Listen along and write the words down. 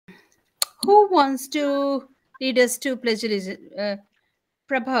Who wants to lead us to pledge allegiance?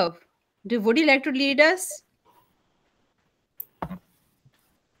 Prabhav, would you like to lead us?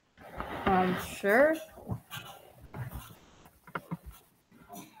 Sure.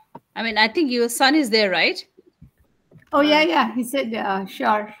 I mean, I think your son is there, right? Oh, yeah. He said,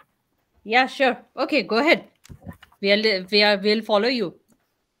 sure. Yeah, sure. Okay, go ahead. We'll follow you.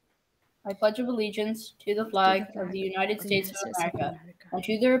 I pledge of allegiance to the flag of the United States of America and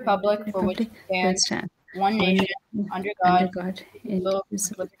to the republic for which it stands, one nation, under God, indivisible,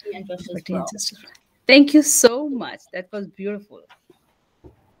 with liberty and justice for all. Thank you so much. That was beautiful.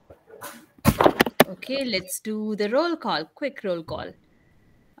 Okay, let's do the roll call. Quick roll call.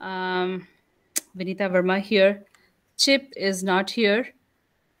 Vinita Verma here. Chip is not here.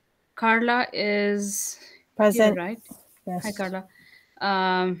 Carla is Present. here, right? Yes. Hi, Carla.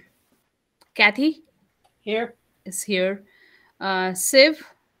 Kathy Here. is here. Siv,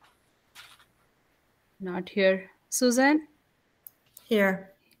 not here. Susan,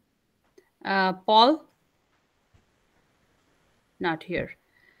 Here. Paul, not here.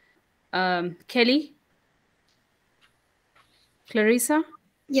 Kelly, Clarissa,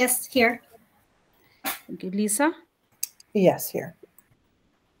 Yes, here. okay, Lisa, Yes, here.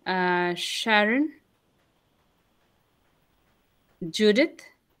 Sharon, Judith,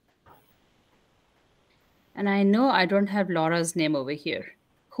 and I know I don't have Laura's name over here.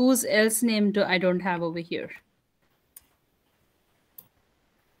 Whose else name do I don't have over here?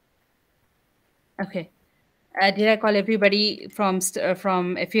 Okay. Did I call everybody from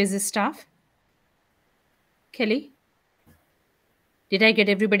FAS staff? Kelly? Did I get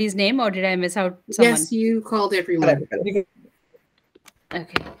everybody's name or did I miss out someone? Yes, you called everyone.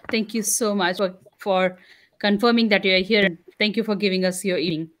 Okay. Thank you so much for confirming that you are here. And thank you for giving us your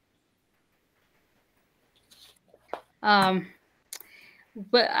evening.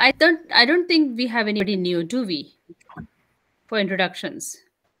 But I don't think we have anybody new, do we? For introductions.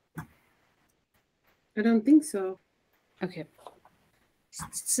 I don't think so. Okay.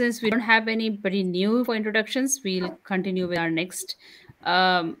 Since we don't have anybody new for introductions, we'll continue with our next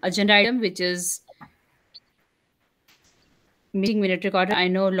agenda item, which is meeting minute recorder. I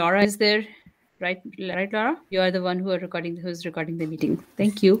know Laura is there, right, Laura? You are the one who's recording the meeting.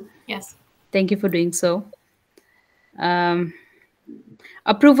 Thank you. Yes. Thank you for doing so.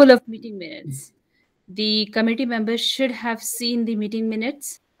 Approval of meeting minutes. The committee members should have seen the meeting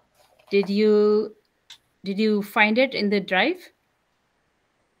minutes. Did you find it in the drive?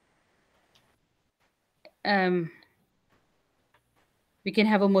 We can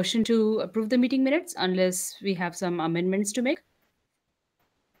have a motion to approve the meeting minutes unless we have some amendments to make.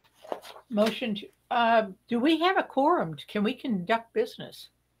 Motion to, do we have a quorum? Can we conduct business?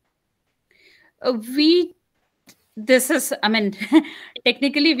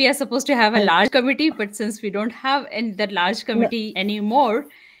 Technically we are supposed to have a large committee, but since we don't have that large committee anymore,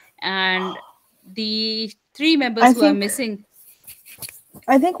 and the 3 members who are missing.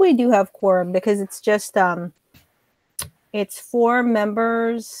 I think we do have quorum because it's just it's 4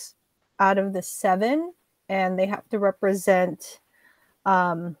 members out of the 7, and they have to represent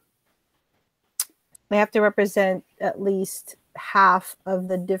at least half of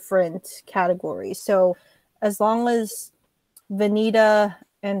the different categories. So as long as Vanita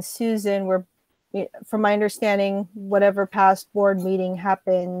and Susan were, from my understanding, whatever past board meeting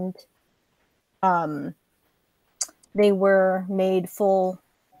happened, they were made full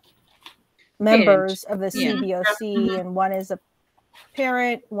members of the CBOC, and one is a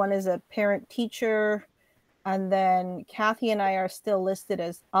parent, one is a parent teacher, and then Kathy and I are still listed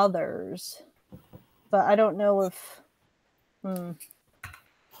as others, but I don't know if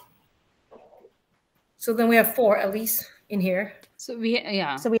So then we have 4 at least in here. So we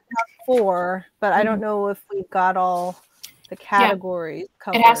have 4, but I don't know if we've got all the categories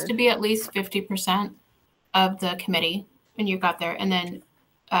covered. It has to be at least 50% of the committee, and you got there, and then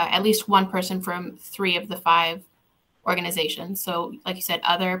at least 1 person from 3 of the 5 organizations. So like you said,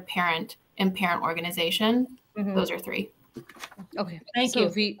 other parent and parent organization, those are 3. Okay. Thank you.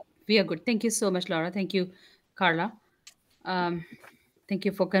 We are good. Thank you so much, Laura. Thank you, Carla. Thank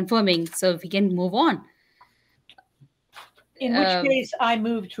you for confirming. So we can move on. In which case, I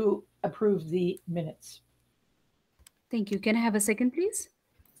move to approve the minutes. Thank you. Can I have a second, please?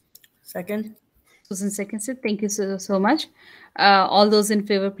 Second. Susan seconds it. Thank you so much. All those in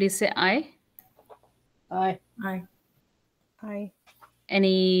favor, please say aye. Aye. Aye. Aye.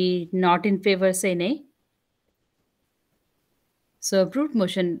 Any not in favor, say nay. So approved.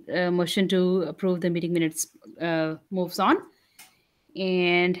 Motion to approve the meeting minutes moves on.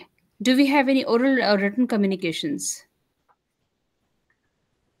 And do we have any oral or written communications?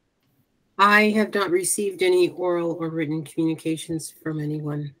 I have not received any oral or written communications from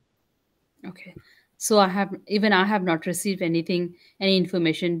anyone. Okay. So I have not received any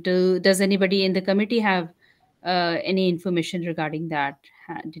information. Does anybody in the committee have any information regarding that?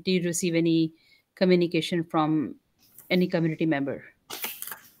 Did you receive any communication from any community member?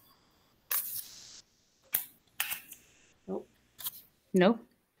 Nope. No?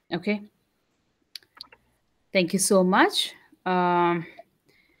 Okay. Thank you so much.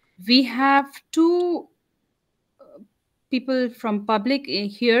 We have two people from public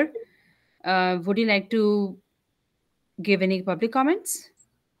here. Would you like to give any public comments?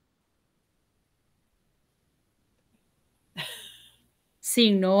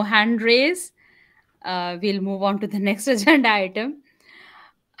 Seeing no hand raise, we'll move on to the next agenda item.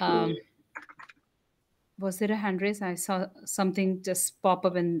 Was there a hand raise? I saw something just pop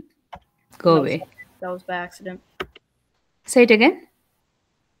up and go away. That was by accident. Say it again.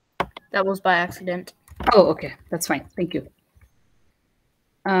 That was by accident. Oh, okay. That's fine. Thank you.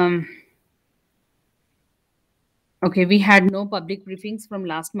 Okay, we had no public briefings from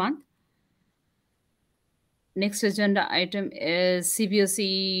last month. Next agenda item is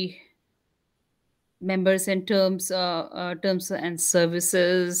CBOC members and terms and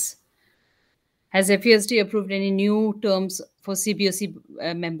services. Has FESD approved any new terms for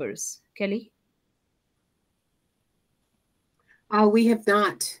CBOC members? Kelly? We have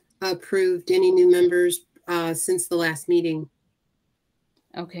not approved any new members since the last meeting.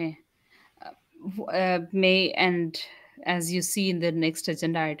 Okay. And as you see in the next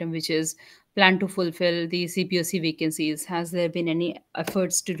agenda item, which is plan to fulfill the CBOC vacancies, has there been any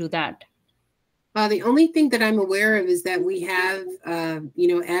efforts to do that? The only thing that I'm aware of is that we have,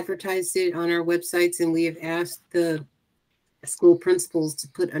 advertised it on our websites, and we have asked the school principals to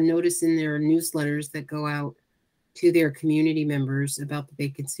put a notice in their newsletters that go out to their community members about the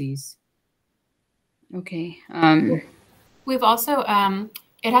vacancies. Okay. We've also,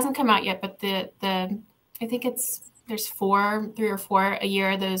 it hasn't come out yet, but I think there's 3 or 4 a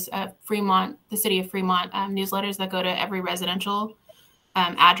year. Those Fremont, the city of Fremont newsletters that go to every residential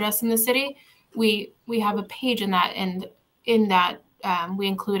address in the city. We have a page in that, and in that we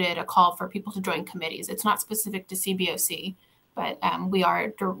included a call for people to join committees. It's not specific to CBOC, but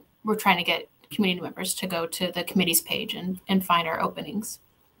we're trying to get community members to go to the committee's page and find our openings.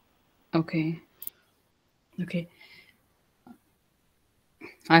 Okay. Okay.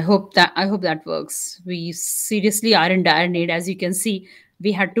 I hope that works. We seriously are in dire need. As you can see,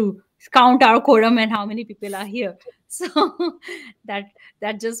 we had to count our quorum and how many people are here. So that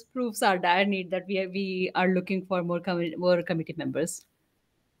just proves our dire need that we are looking for more committee members.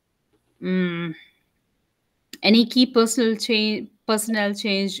 Any key personnel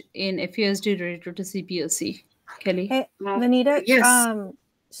change in FESD related to CBOC? Kelly? Hey, Vanita. Yes.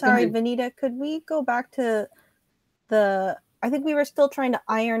 Sorry, Vanita, could we go back to I think we were still trying to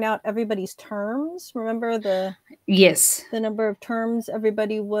iron out everybody's terms. Remember Yes. The number of terms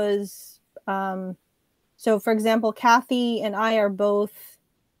everybody was. So, for example, Kathy and I are both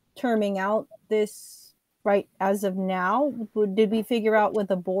terming out this right as of now. Did we figure out with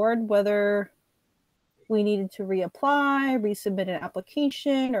the board whether we needed to reapply, resubmit an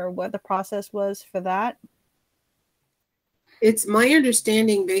application, or what the process was for that? It's my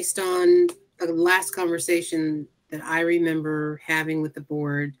understanding, based on the last conversation that I remember having with the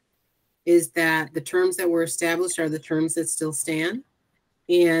board, is that the terms that were established are the terms that still stand.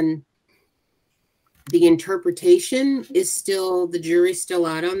 And the interpretation is still, the jury's still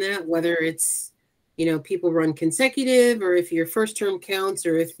out on that, whether it's, people run consecutive, or if your first term counts,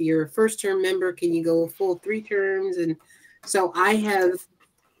 or if you're a first term member, can you go a full 3 terms? And so I have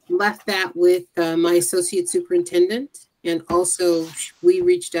left that with my associate superintendent. And also we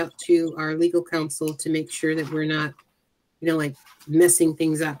reached out to our legal counsel to make sure that we're not, messing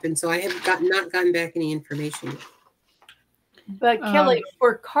things up. And so I have not gotten back any information yet. But Kelly,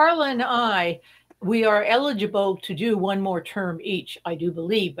 for Carla and I, we are eligible to do 1 more term each, I do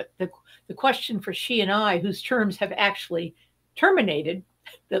believe. But the question for she and I, whose terms have actually terminated,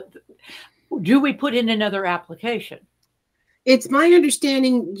 do we put in another application? It's my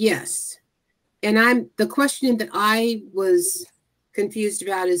understanding, yes. And the question that I was confused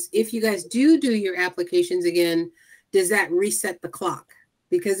about is, if you guys do your applications again, does that reset the clock?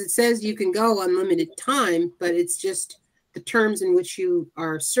 Because it says you can go unlimited time, but it's just the terms in which you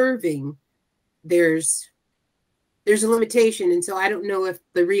are serving, there's a limitation. And so I don't know if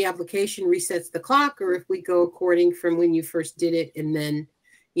the reapplication resets the clock, or if we go according from when you first did it and then,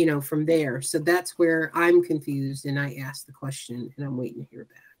 from there. So that's where I'm confused, and I asked the question and I'm waiting to hear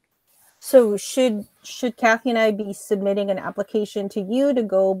back. So should Kathy and I be submitting an application to you to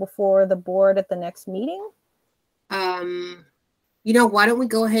go before the board at the next meeting? You know, why don't we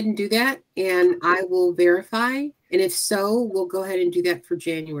go ahead and do that, and I will verify, and if so, we'll go ahead and do that for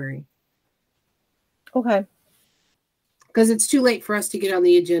January. Okay. Because it's too late for us to get on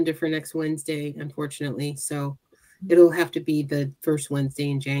the agenda for next Wednesday, unfortunately. So it'll have to be the first Wednesday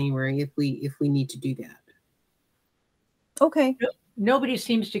in January if we need to do that. Okay. Nobody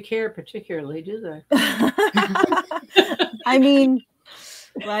seems to care particularly, do they? I mean,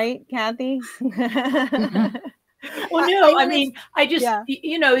 right, Kathy? Well, no, I mean, I just,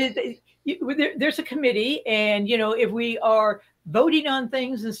 you know, there's a committee, and, you know, if we are voting on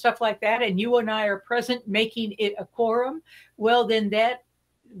things and stuff like that, and you and I are present making it a quorum, well, then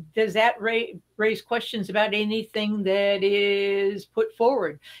does that raise questions about anything that is put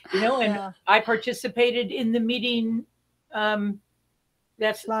forward, you know? And I participated in the meeting,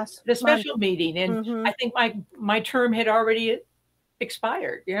 that's the special meeting, and I think my term had already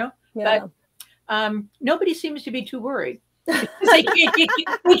expired, you know, but nobody seems to be too worried. they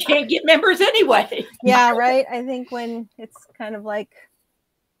can't get members anyway. Yeah, right. I think when it's kind of like,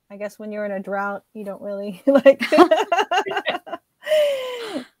 I guess when you're in a drought, you don't really like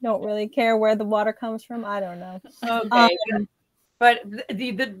don't really care where the water comes from. I don't know. Okay. But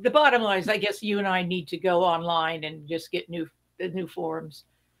the bottom line is, I guess you and I need to go online and just get new forms.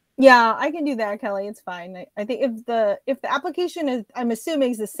 Yeah, I can do that, Kelly. It's fine. I think if the application is, I'm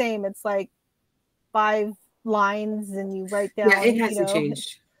assuming, is the same, it's like 5 lines and you write down. Yeah, it hasn't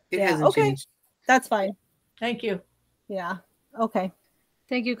changed. It hasn't changed. That's fine. Thank you. Yeah. Okay.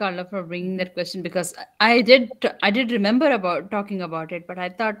 Thank you, Carla, for bringing that question, because I did remember about talking about it, but I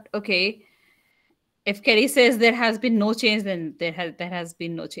thought, okay, if Kelly says there has been no change, then there has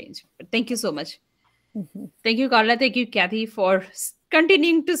been no change. But thank you so much. Mm-hmm. Thank you, Carla. Thank you, Kathy, for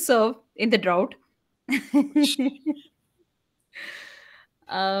continuing to serve in the drought.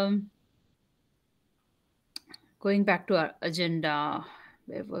 Going back to our agenda,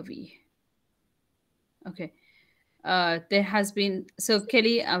 where were we? Okay. There has been, so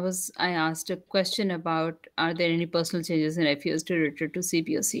Kelly, I asked a question about, are there any personal changes in refuse to return to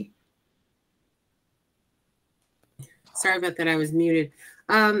CBOC? Sorry about that, I was muted.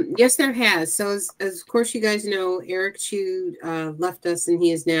 Yes, there has. So as of course you guys know, Eric Chu left us, and he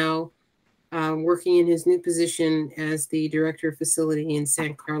is now working in his new position as the director of facility in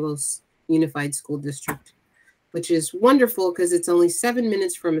San Carlos Unified School District, which is wonderful because it's only 7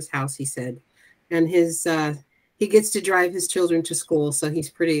 minutes from his house, he said. And he gets to drive his children to school, so he's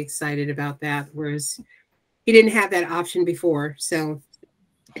pretty excited about that, whereas he didn't have that option before. So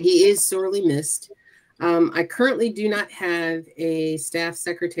he is sorely missed. I currently do not have a staff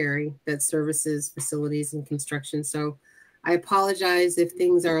secretary that services facilities and construction, so I apologize if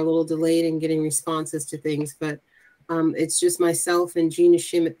things are a little delayed in getting responses to things, but it's just myself and Gina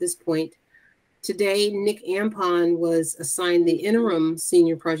Shim at this point. Today, Nick Ampon was assigned the interim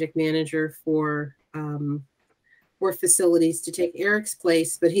senior project manager for facilities to take Eric's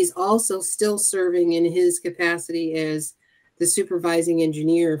place, but he's also still serving in his capacity as the supervising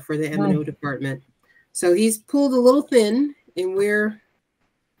engineer for the M&O department. So he's pulled a little thin, and we're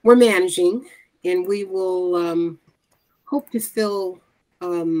managing, and we will hope to fill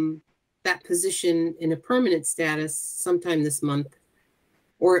that position in a permanent status sometime this month,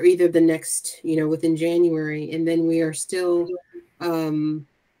 or either the next, within January. And then we are still going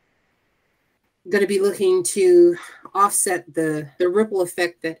to be looking to offset the ripple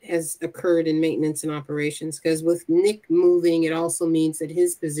effect that has occurred in maintenance and operations, because with Nick moving, it also means that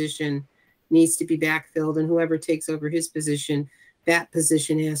his position needs to be backfilled, and whoever takes over his position, that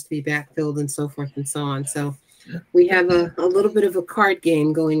position has to be backfilled, and so forth and so on. So we have a little bit of a card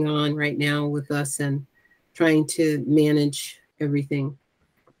game going on right now with us and trying to manage everything.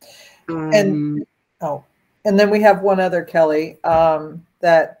 And then we have one other, Kelly,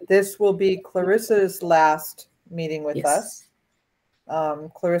 that this will be Clarissa's last meeting with us.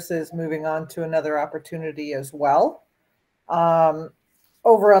 Clarissa is moving on to another opportunity as well,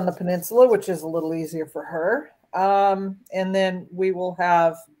 over on the peninsula, which is a little easier for her. And then we will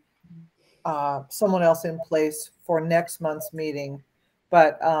have someone else in place for next month's meeting.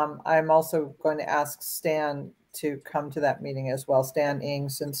 But I'm also going to ask Stan to come to that meeting as well, Stan Ing,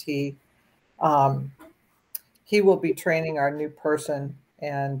 since he will be training our new person,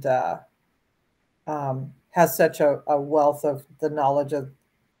 and has such a wealth of the knowledge of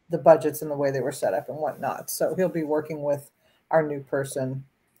the budgets and the way they were set up and whatnot. So he'll be working with our new person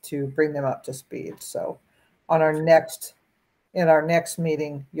to bring them up to speed. So in our next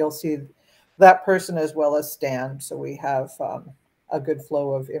meeting, you'll see that person as well as Stan. So we have a good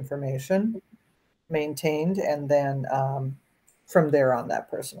flow of information maintained, and then from there on, that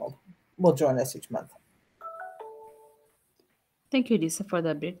person will join us each month. Thank you, Lisa, for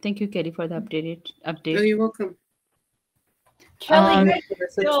the update. Thank you, Kelly, for the update. Oh, you're welcome. Kelly, how do you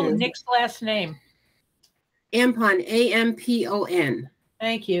Melissa spell too. Nick's last name? Ampon, Ampon.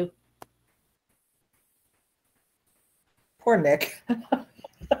 Thank you. Poor Nick.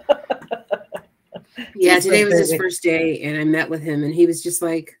 Yeah, He's today so was his busy. first day, and I met with him, and he was just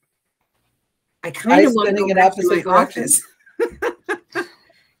like, I kind Eyes of want to spinning go in back to my opposite directions. office.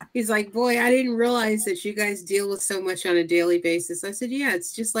 He's like, boy, I didn't realize that you guys deal with so much on a daily basis. I said, yeah,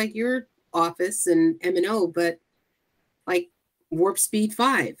 it's just like your office and M&O, but like warp speed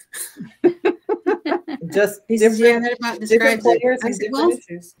 5. Just He different, says, yeah, that about different describes it. players I and said, different well,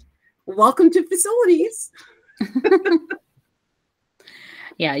 issues. welcome to facilities.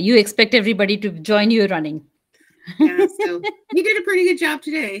 Yeah, you expect everybody to join you running. Yeah, so you did a pretty good job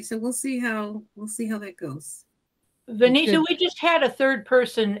today. So we'll see how that goes. Vanita, Good. we just had a third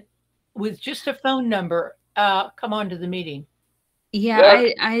person with just a phone number come on to the meeting. Yeah,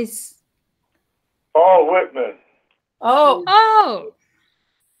 Yes. Paul Whitman. Oh,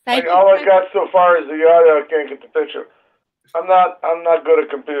 thank you. All I got so far is the audio. I can't get the picture. I'm not good at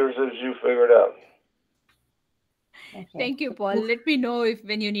computers, as you figured out. Okay. Thank you, Paul. Let me know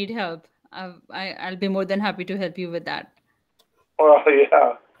when you need help. I'll be more than happy to help you with that. Well,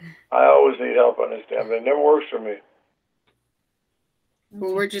 yeah. I always need help on this damn thing. It never works for me.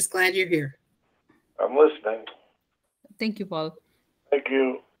 Well, we're just glad you're here. I'm listening. Thank you, Paul. Thank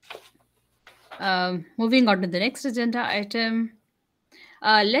you. Moving on to the next agenda item.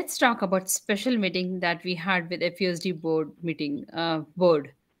 Let's talk about special meeting that we had with FUSD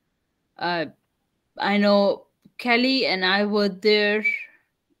board. I know Kelly and I were there.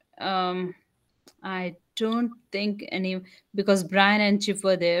 I don't think because Brian and Chip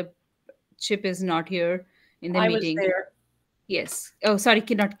were there. Chip is not here in the meeting. I was there. Yes. Oh, sorry,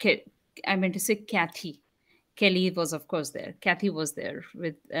 not Kit. I meant to say Kathy. Kelly was, of course, there. Kathy was there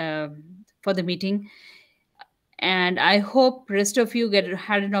with for the meeting, and I hope rest of you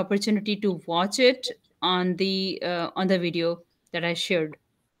had an opportunity to watch it on the video that I shared.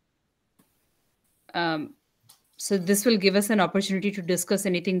 So this will give us an opportunity to discuss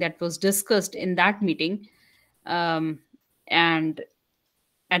anything that was discussed in that meeting, and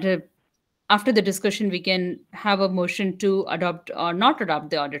after the discussion, we can have a motion to adopt or not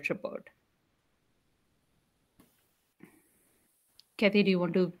adopt the audit report. Kathy, do you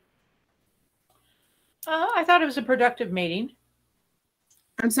want to? I thought it was a productive meeting.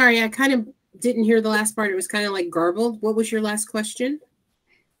 I'm sorry, I kind of didn't hear the last part. It was kind of like garbled. What was your last question?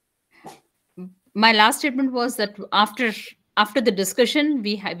 My last statement was that after the discussion,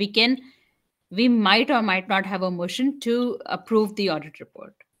 we might or might not have a motion to approve the audit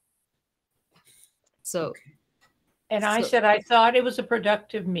report. So, and I said I thought it was a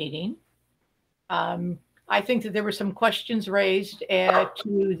productive meeting. I think that there were some questions raised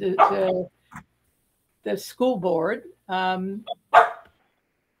to the school board.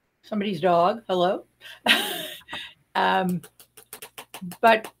 Somebody's dog. Hello.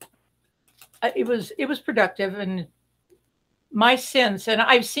 But it was productive, and my sense, and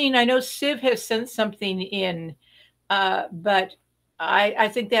I know Civ has sent something in, but I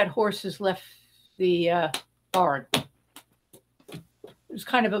think that horse has left the barn. It was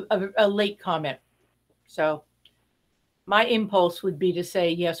kind of a late comment. So my impulse would be to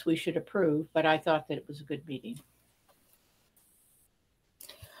say, yes, we should approve, but I thought that it was a good meeting.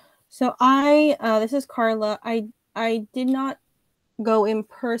 So this is Carla. I did not go in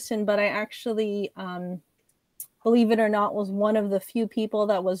person, but I actually, believe it or not, was one of the few people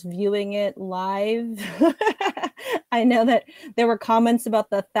that was viewing it live. I know that there were comments about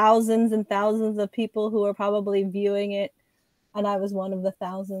the thousands and thousands of people who are probably viewing it, and I was one of the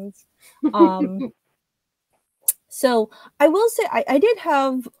thousands. So I will say I did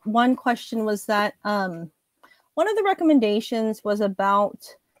have one question, was that one of the recommendations was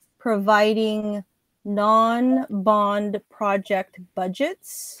about providing non-bond project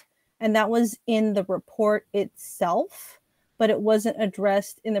budgets, and that was in the report itself, but it wasn't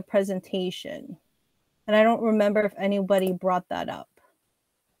addressed in the presentation. And I don't remember if anybody brought that up.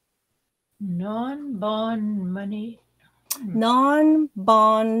 Non-bond money?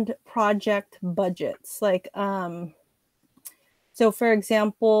 Non-bond project budgets. Like, so for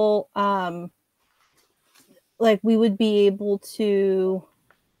example, like we would be able to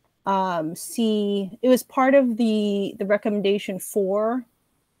see, it was part of the recommendation 4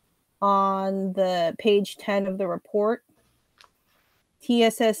 on the page 10 of the report.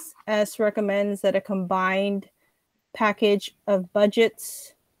 TSSS recommends that a combined package of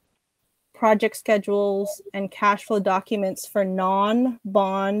budgets, project schedules, and cash flow documents for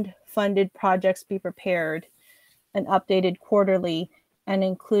non-bond funded projects be prepared and updated quarterly and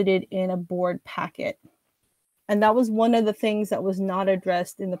included in a board packet. And that was one of the things that was not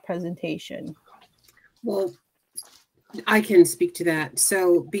addressed in the presentation. Well, I can speak to that.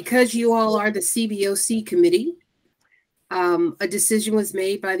 So because you all are the CBOC committee, a decision was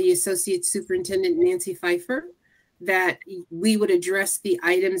made by the Associate Superintendent Nancy Pfeiffer that we would address the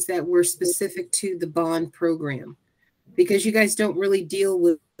items that were specific to the bond program, because you guys don't really deal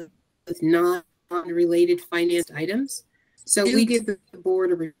with non-related finance items. So we give the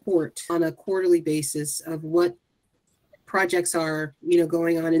board a report on a quarterly basis of what projects are,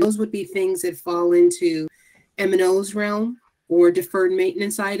 going on. And those would be things that fall into M&O's realm, or deferred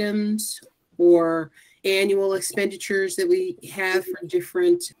maintenance items, or annual expenditures that we have for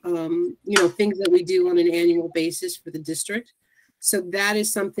different, things that we do on an annual basis for the district. So that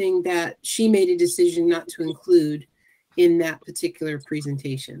is something that she made a decision not to include in that particular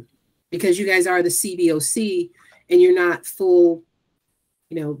presentation, because you guys are the CBOC and you're not full,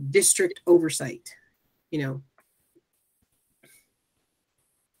 district oversight,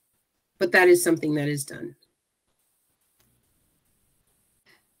 But that is something that is done.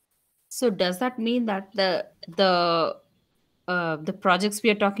 So does that mean that the projects we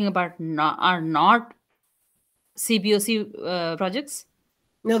are talking about are not CBOC projects?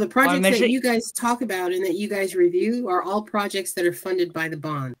 No, the projects that you guys talk about and that you guys review are all projects that are funded by the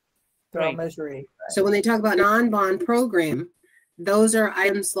bond. They're all measuring. So when they talk about non-bond program, those are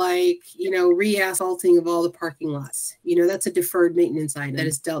items like, re-asphalting of all the parking lots. That's a deferred maintenance item that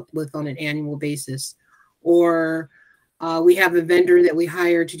is dealt with on an annual basis. Or we have a vendor that we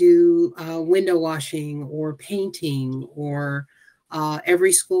hire to do window washing or painting, or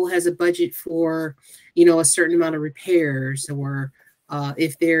every school has a budget for, a certain amount of repairs, or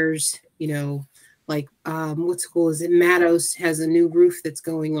if there's, what school is it? Mattos has a new roof that's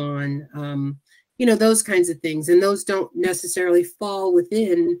going on, those kinds of things. And those don't necessarily fall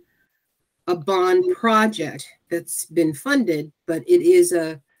within a bond project that's been funded, but it is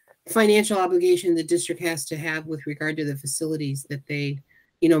a financial obligation the district has to have with regard to the facilities that they,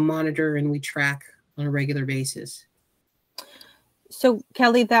 monitor and we track on a regular basis. So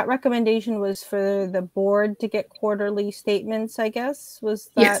Kelly, that recommendation was for the board to get quarterly statements, I guess, was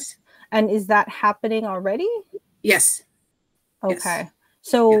that? Yes. And is that happening already? Yes. Okay. Yes.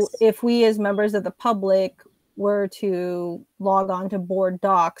 So yes. If we as members of the public were to log on to board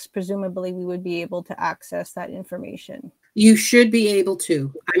docs, presumably we would be able to access that information. You should be able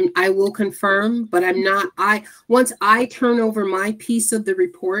to. I will confirm, but I'm not. Once I turn over my piece of the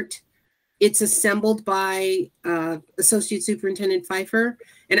report, it's assembled by Associate Superintendent Pfeiffer,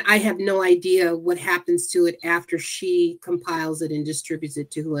 and I have no idea what happens to it after she compiles it and distributes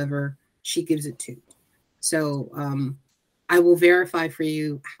it to whoever she gives it to. So I will verify for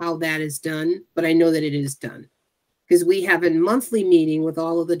you how that is done, but I know that it is done, because we have a monthly meeting with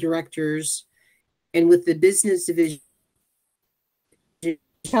all of the directors and with the business division.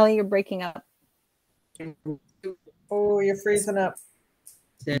 Kelly, you're breaking up. Oh, you're freezing up.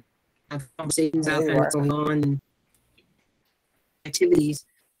 Have conversations out there going on, and activities,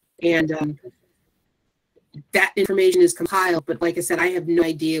 and that information is compiled. But like I said, I have no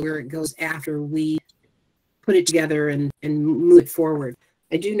idea where it goes after we put it together and move it forward.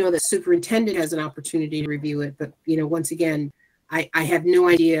 I do know that superintendent has an opportunity to review it, but once again, I have no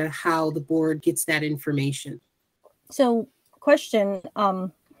idea how the board gets that information. So, question,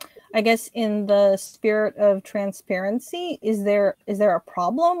 I guess in the spirit of transparency, is there a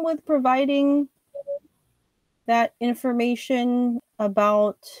problem with providing that information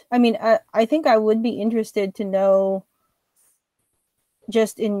about? I mean, I think I would be interested to know,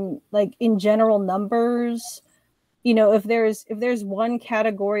 just in general numbers, if there's one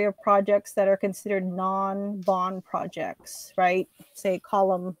category of projects that are considered non-bond projects, right? Say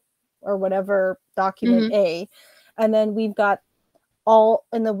column or whatever, document A, and then we've got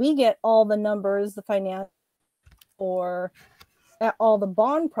we get all the numbers, the finance, or all the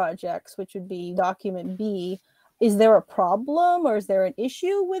bond projects, which would be document B. Is there a problem, or is there an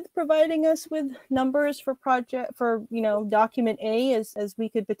issue with providing us with numbers for document A, as we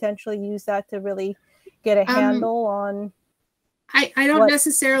could potentially use that to really get a handle on? I don't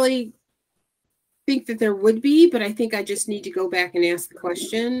necessarily think that there would be, but I think I just need to go back and ask the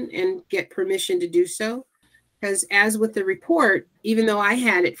question and get permission to do so. Because as with the report, even though I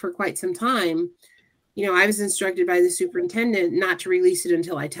had it for quite some time, I was instructed by the superintendent not to release it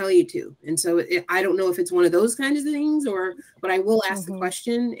until I tell you to. And so I don't know if it's one of those kinds of things but I will ask the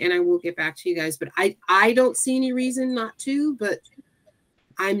question and I will get back to you guys. But I don't see any reason not to, but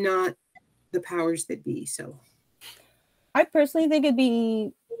I'm not the powers that be. So I personally think it'd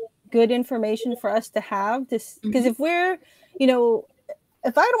be good information for us to have this, because if we're,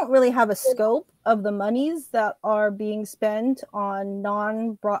 if I don't really have a scope of the monies that are being spent on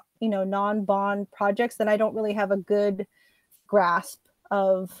non-bond projects, then I don't really have a good grasp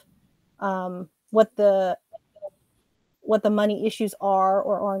of what the money issues are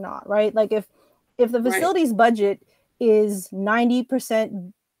or are not, right? Like if the facilities budget is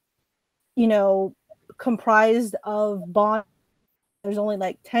 90%, comprised of bond, there's only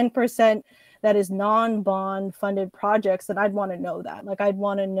like 10% that is non-bond funded projects, then I'd want to know that. Like I'd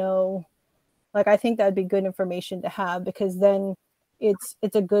want to know, like I think that'd be good information to have, because then it's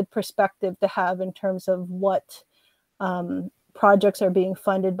a good perspective to have in terms of what projects are being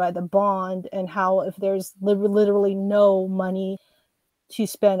funded by the bond, and how if there's literally no money to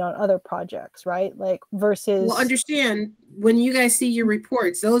spend on other projects, right? Like versus. Well, understand, when you guys see your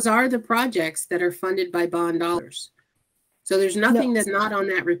reports, those are the projects that are funded by bond dollars. So there's nothing that's not on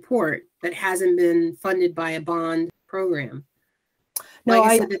that report that hasn't been funded by a bond program. Like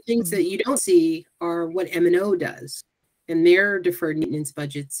I said, the things that you don't see are what M&O does, and their deferred maintenance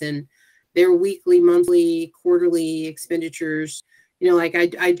budgets and their weekly, monthly, quarterly expenditures. Like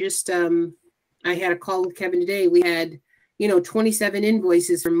I just, I had a call with Kevin today. We had, 27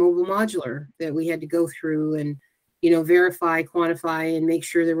 invoices from Mobile Modular that we had to go through and, verify, quantify, and make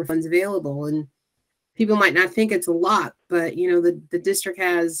sure there were funds available. And people might not think it's a lot, but, the district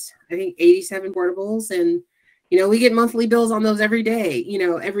has, I think, 87 portables, and, we get monthly bills on those every day,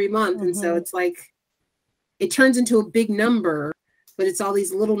 every month. And so it's like, it turns into a big number, but it's all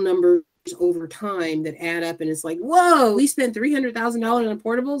these little numbers over time that add up. And it's like, whoa, we spent $300,000 on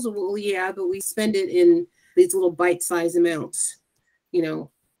portables. Well, yeah, but we spend it in these little bite-sized amounts,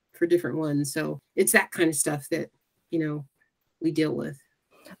 for different ones. So it's that kind of stuff that, we deal with.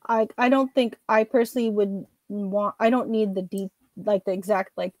 I don't think I personally would want, I don't need the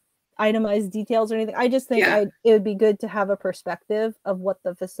exact itemized details or anything. I just think it would be good to have a perspective of what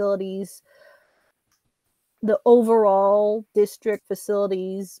the facilities, the overall district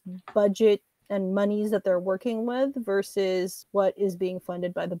facilities budget and monies that they're working with versus what is being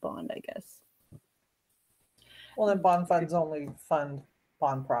funded by the bond, I guess. Well, then bond funds only fund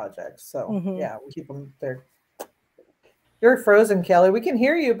bond projects. So yeah, we keep them there. You're frozen, Kelly. We can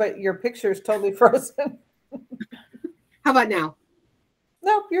hear you, but your picture is totally frozen. How about now?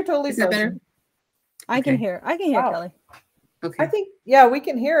 No, you're totally frozen. Is that better? I can hear Kelly. Okay. I think, we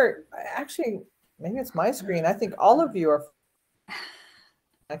can hear. Actually, maybe it's my screen. I think all of you are.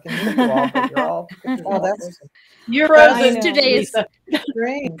 I can hear you all, but you're all. Oh, you're frozen. Today is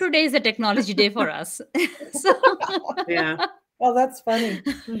Today's a technology day for us. So. Yeah. Well, that's funny.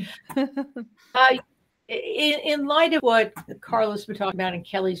 In light of what Carla's been talking about and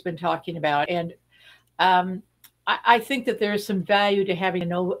Kelly's been talking about, and I think that there's some value to having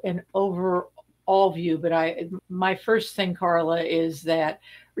an overall view. But my first thing, Carla, is that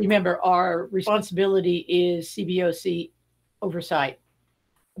remember our responsibility is CBOC oversight.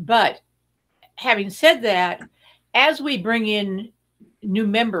 But having said that, as we bring in new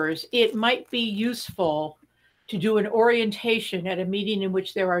members, it might be useful to do an orientation at a meeting in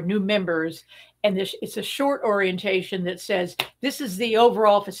which there are new members. And it's a short orientation that says, this is the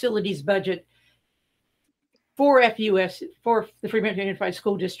overall facilities budget for FUS, for the Fremont Unified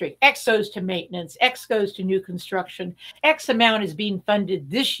School District. X goes to maintenance, X goes to new construction, X amount is being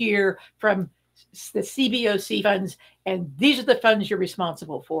funded this year from the CBOC funds, and these are the funds you're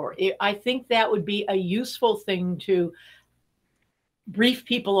responsible for. I think that would be a useful thing to brief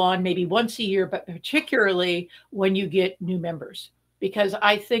people on maybe once a year, but particularly when you get new members, because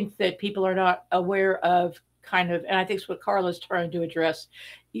I think that people are not aware of and I think it's what Carla's trying to address.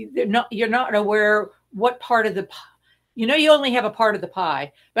 You're not aware what part of the pie, you only have a part of the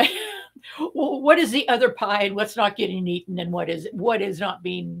pie, but what is the other pie and what's not getting eaten and what is not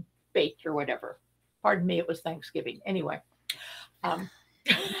being baked or whatever. Pardon me, it was Thanksgiving. Anyway. I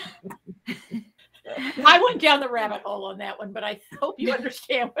went down the rabbit hole on that one, but I hope you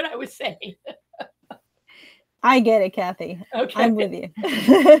understand what I was saying. I get it, Kathy. Okay. I'm with you.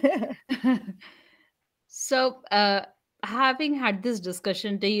 So, having had this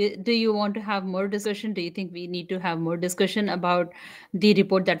discussion, do you want to have more discussion? Do you think we need to have more discussion about the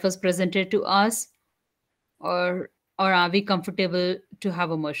report that was presented to us, or are we comfortable to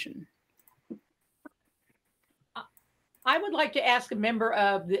have a motion? I would like to ask a member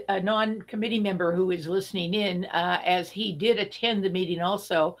of a non-committee member who is listening in, as he did attend the meeting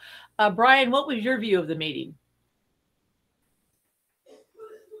also. Brian, what was your view of the meeting?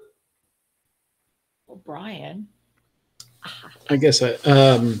 Well, Brian. I guess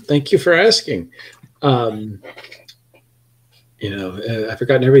thank you for asking. I've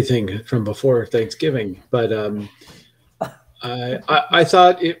forgotten everything from before Thanksgiving, but I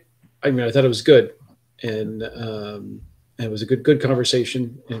thought it. I mean, I thought it was good, and it was a good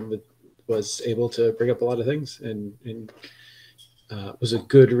conversation, and was able to bring up a lot of things, and was a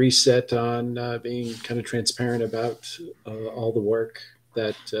good reset on being kind of transparent about all the work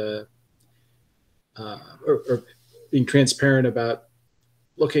that, or being transparent about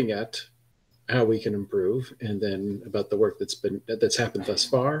looking at how we can improve, and then about the work that's happened thus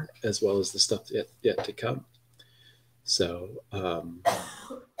far, as well as the stuff yet to come. So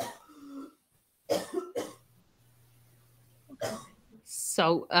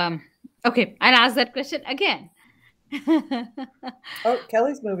okay, I'll ask that question again. Oh,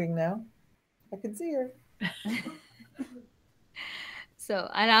 Kelly's moving now. I can see her. So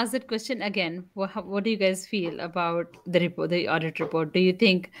I'll ask that question again. What do you guys feel about the report, the audit report? Do you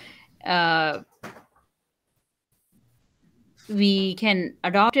think we can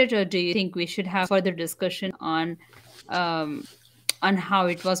adopt it, or do you think we should have further discussion on how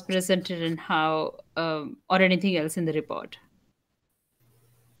it was presented and how or anything else in the report?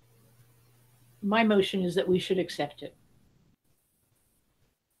 My motion is that we should accept it.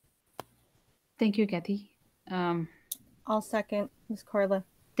 Thank you, Kathy. I'll second, Ms. Carla.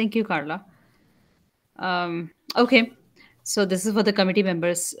 Thank you, Carla. Okay, so this is for the committee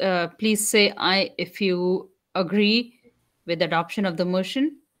members. Please say aye if you agree with adoption of the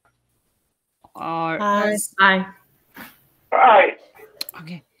motion. Or aye. Aye. Aye.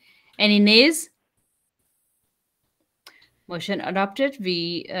 Okay. Any nays? Motion adopted.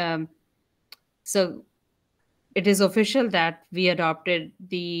 So it is official that we adopted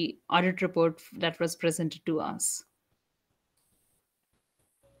the audit report that was presented to us.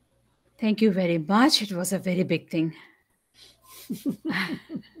 Thank you very much. It was a very big thing.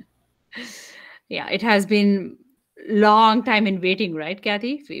 Yeah, it has been long time in waiting, right,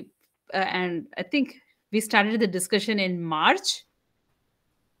 Kathy? And I think we started the discussion in March.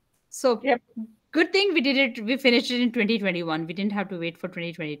 So yep. Good thing we did it. We finished it in 2021. We didn't have to wait for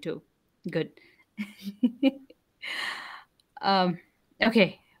 2022. Good.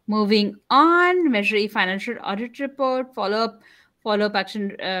 Okay, moving on. Measure E financial audit report, follow-up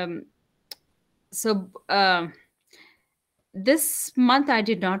action. This month I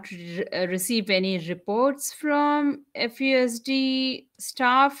did not receive any reports from FUSD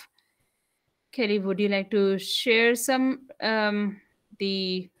staff. Kelly, would you like to share some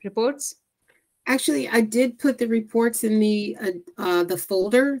the reports? Actually, I did put the reports in the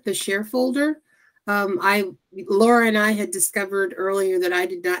folder, the share folder. Laura and I had discovered earlier that I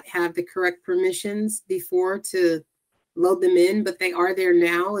did not have the correct permissions before to load them in, but they are there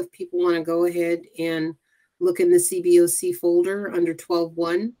now if people want to go ahead and look in the CBOC folder under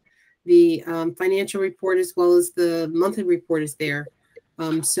 12.1. The financial report as well as the monthly report is there.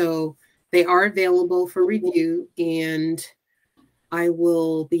 So they are available for review, and I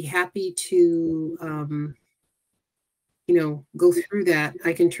will be happy to, go through that.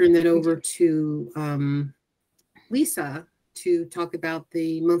 I can turn that over to Lisa to talk about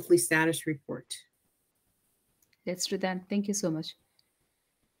the monthly status report. Let's do that. Thank you so much.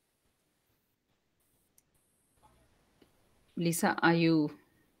 Lisa,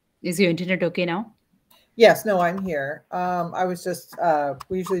 is your internet okay now? Yes, no, I'm here. I was just,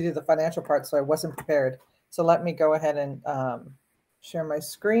 we usually do the financial part, so I wasn't prepared. So let me go ahead and share my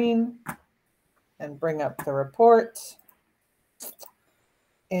screen and bring up the report.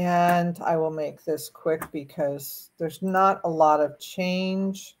 And I will make this quick because there's not a lot of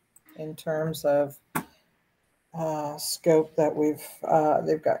change in terms of scope that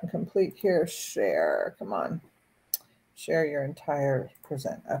they've gotten complete here. Share, come on. Share your entire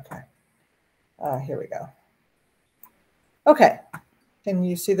present. Okay. Here we go. Okay. Can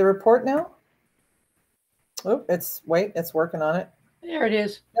you see the report now? Oh, it's working on it. There it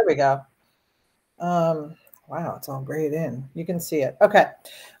is. There we go. Wow, it's all grayed in. You can see it. Okay.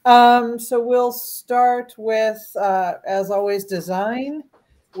 So we'll start with, as always, design.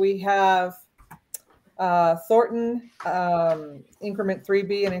 We have Thornton increment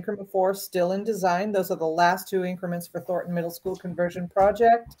 3B and increment 4 still in design. Those are the last two increments for Thornton Middle School conversion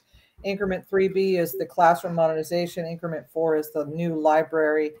project. Increment 3B is the classroom modernization. Increment 4 is the new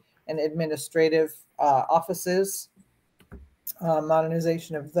library and administrative offices,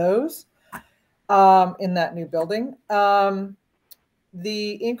 modernization of those. in that new building.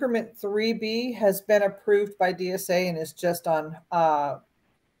 The increment 3B has been approved by DSA and is just on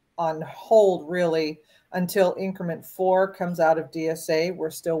hold really until increment 4 comes out of DSA. We're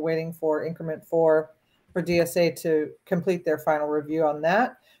still waiting for increment 4 for DSA to complete their final review on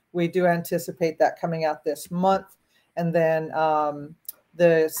that. We do anticipate that coming out this month. And then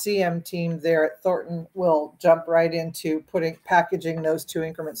the CM team there at Thornton will jump right into packaging those two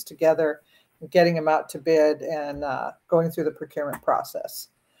increments together, getting them out to bid, and going through the procurement process.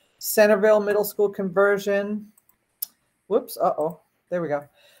 Centerville Middle School conversion. Whoops, there we go.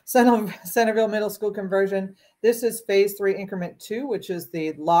 Centerville Middle School conversion. This is phase 3, increment 2, which is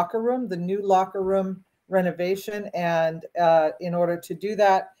the locker room, the new locker room renovation. And in order to do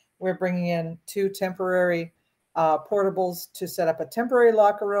that, we're bringing in 2 temporary portables to set up a temporary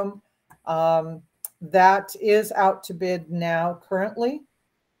locker room. That is out to bid now currently.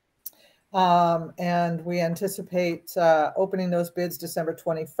 And we anticipate opening those bids December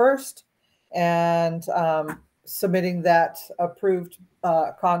 21st and submitting that approved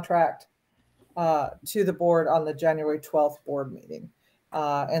contract to the board on the January 12th board meeting.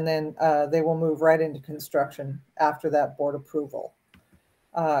 And then they will move right into construction after that board approval.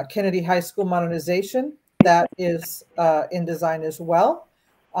 Kennedy High School modernization, that is in design as well.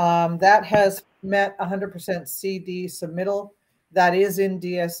 That has met 100% CD submittal. That is in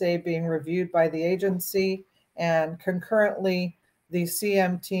DSA being reviewed by the agency, and concurrently the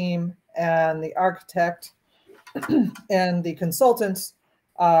CM team and the architect and the consultants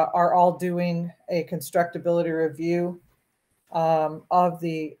are all doing a constructability review of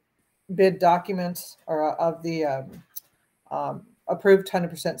the bid documents, or of the approved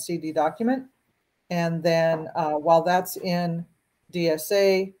 100% CD document. And then while that's in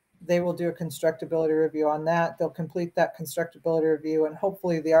DSA, they will do a constructability review on that. They'll complete that constructability review, and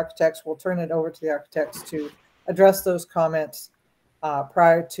hopefully the architects will turn it over to the architects to address those comments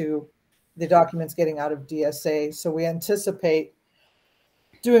prior to the documents getting out of DSA. So we anticipate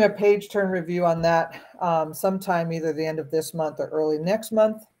doing a page turn review on that sometime either the end of this month or early next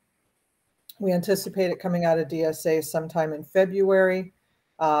month. We anticipate it coming out of DSA sometime in February,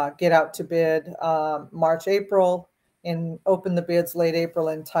 get out to bid March, April, and open the bids late April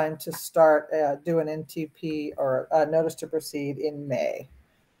in time to start do an NTP or a notice to proceed in May.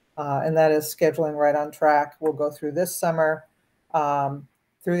 And that is scheduling right on track. We'll go through this summer,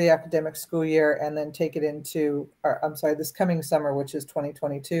 through the academic school year, and then take it into, this coming summer, which is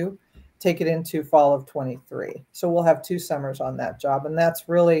 2022, take it into fall of 23. So we'll have 2 summers on that job. And that's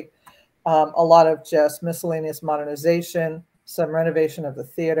really a lot of just miscellaneous modernization, some renovation of the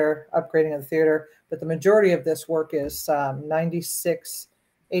theater, upgrading of the theater. But the majority of this work is 96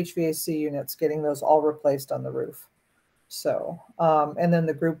 HVAC units, getting those all replaced on the roof. So, and then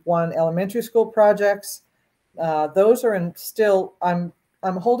the group 1 elementary school projects, those are in still, I'm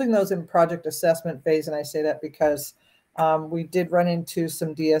holding those in project assessment phase. And I say that because we did run into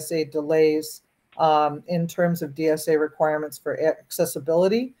some DSA delays in terms of DSA requirements for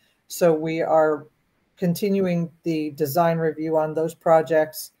accessibility. So we are continuing the design review on those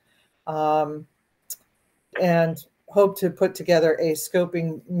projects, and hope to put together a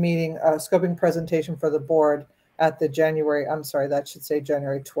scoping meeting, a scoping presentation for the board at the January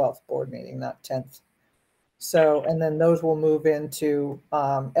 12th board meeting, not 10th. So, and then those will move into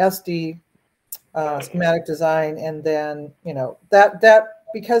SD, schematic design, and then, you know, that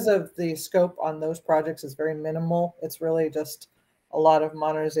because of the scope on those projects is very minimal. It's really just a lot of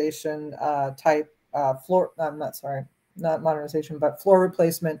modernization type floor, not modernization, but floor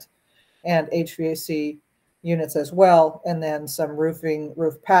replacement and HVAC units as well. And then some roof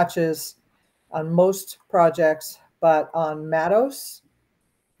patches on most projects, but on Matos,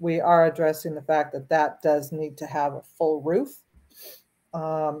 we are addressing the fact that that does need to have a full roof.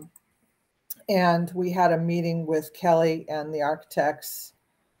 And we had a meeting with Kelly and the architects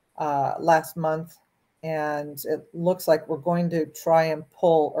last month, and it looks like we're going to try and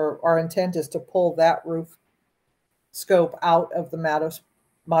pull, or our intent is to pull that roof scope out of the Matos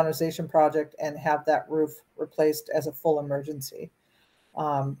modernization project and have that roof replaced as a full emergency.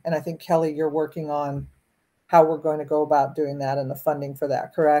 And I think, Kelly, you're working on how we're going to go about doing that and the funding for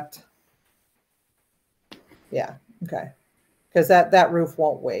that, correct? Yeah, okay. Because that roof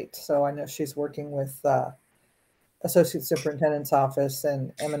won't wait. So I know she's working with Associate Superintendent's office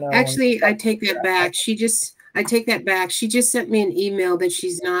and M&O. Actually, I take that back. I take that back. She just sent me an email that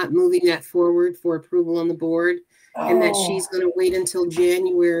she's not moving that forward for approval on the board, and that she's going to wait until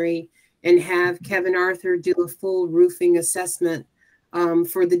January and have Kevin Arthur do a full roofing assessment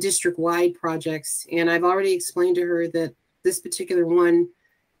for the district-wide projects. And I've already explained to her that this particular one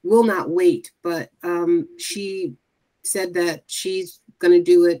will not wait, but she said that she's going to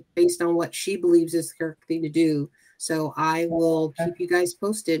do it based on what she believes is the correct thing to do. So I will keep you guys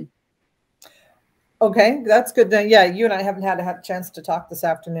posted. Okay, that's good. Yeah, you and I haven't had a chance to talk this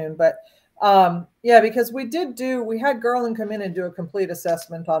afternoon, but yeah, because we had Garland come in and do a complete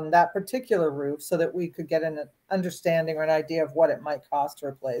assessment on that particular roof so that we could get an understanding or an idea of what it might cost to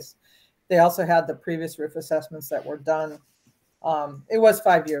replace. They also had the previous roof assessments that were done. It was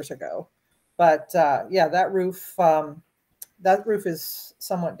 5 years ago, but yeah, that roof is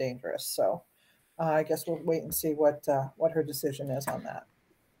somewhat dangerous. So I guess we'll wait and see what her decision is on that.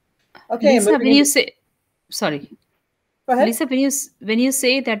 Okay, Lisa, when you say, sorry. Go ahead. Lisa, when you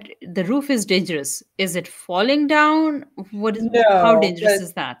say that the roof is dangerous, is it falling down? How dangerous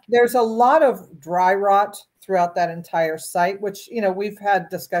is that? There's a lot of dry rot throughout that entire site, which, we've had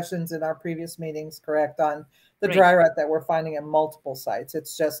discussions in our previous meetings, correct, on the dry rot that we're finding in multiple sites.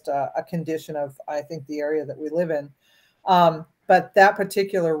 It's just a condition of, I think, the area that we live in. But that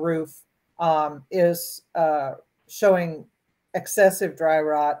particular roof is showing excessive dry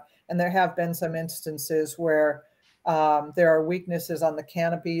rot. And there have been some instances where there are weaknesses on the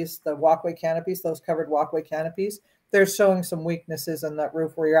canopies, the walkway canopies, those covered walkway canopies. They're showing some weaknesses in that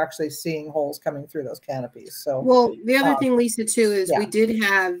roof where you're actually seeing holes coming through those canopies. So, well, the other thing, Lisa, too, is we did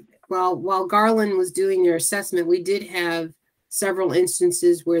have, while Garland was doing their assessment, we did have several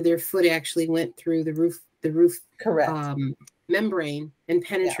instances where their foot actually went through the roof correct membrane and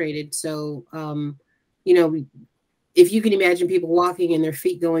penetrated. So, if you can imagine people walking and their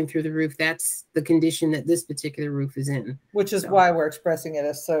feet going through the roof, that's the condition that this particular roof is in. Which is why we're expressing it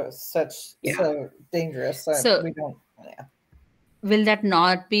as so dangerous. So we don't. Yeah. Will that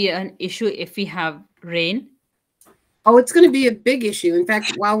not be an issue if we have rain? Oh, it's going to be a big issue. In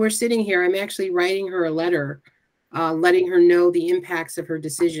fact, while we're sitting here, I'm actually writing her a letter, letting her know the impacts of her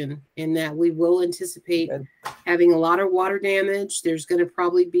decision and that we will anticipate having a lot of water damage. There's going to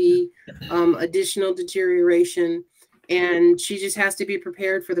probably be additional deterioration. And she just has to be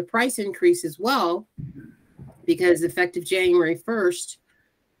prepared for the price increase as well, because effective January 1st,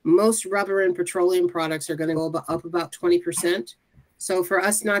 most rubber and petroleum products are going to go up about 20%. So for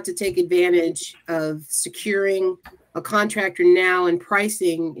us not to take advantage of securing a contractor now and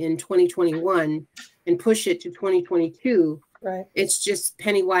pricing in 2021 and push it to 2022, it's just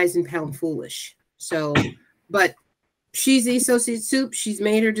penny wise and pound foolish. So, but she's the associate soup. She's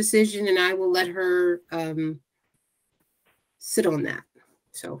made her decision, and I will let her sit on that.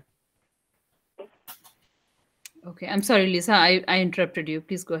 So okay, I'm sorry, Lisa, I interrupted you.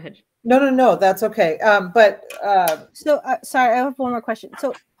 Please go ahead. No, that's okay. But so sorry, I have one more question.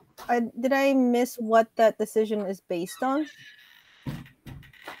 So did I miss what that decision is based on?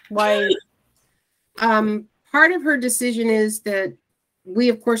 Why? Part of her decision is that we,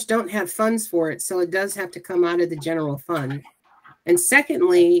 of course, don't have funds for it, so it does have to come out of the general fund. And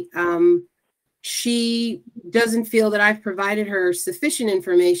secondly, she doesn't feel that I've provided her sufficient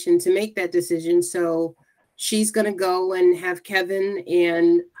information to make that decision. So she's going to go and have Kevin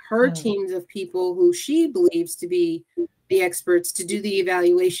and her teams of people who she believes to be the experts to do the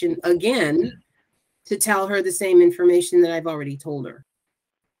evaluation again, to tell her the same information that I've already told her.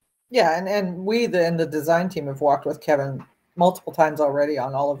 Yeah, and we in the design team have walked with Kevin multiple times already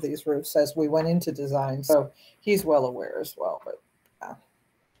on all of these roofs as we went into design. So he's well aware as well.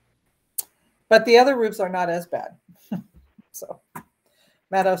 But the other roofs are not as bad. So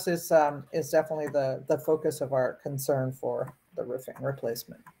Meadows is definitely the focus of our concern for the roofing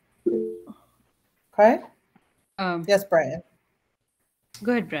replacement. Okay. Yes, Brian.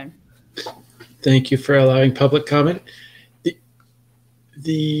 Go ahead, Brian. Thank you for allowing public comment.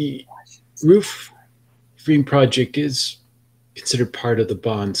 The roofing project is considered part of the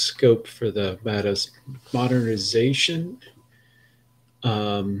bond scope for the Meadows modernization.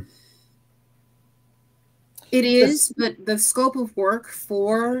 It is, but the scope of work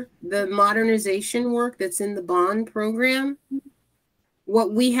for the modernization work that's in the bond program,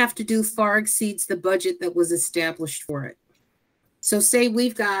 what we have to do far exceeds the budget that was established for it. So say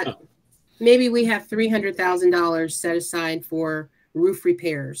we've got, maybe we have $300,000 set aside for roof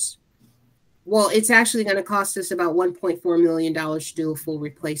repairs. Well, it's actually going to cost us about $1.4 million to do a full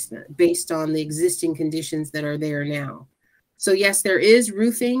replacement based on the existing conditions that are there now. So yes, there is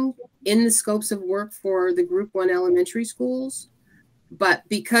roofing in the scopes of work for the Group 1 elementary schools, but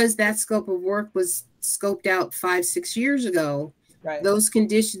because that scope of work was scoped out 5-6 years ago, those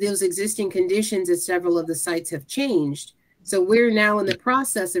existing conditions at several of the sites have changed. So we're now in the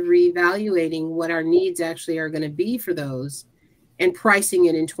process of reevaluating what our needs actually are going to be for those and pricing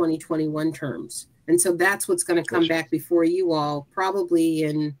it in 2021 terms. And so that's what's going to come back before you all probably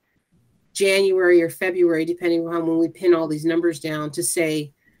in January or February, depending on when we pin all these numbers down, to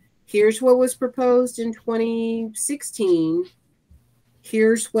say, here's what was proposed in 2016.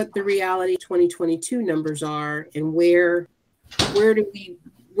 Here's what the reality 2022 numbers are, and where do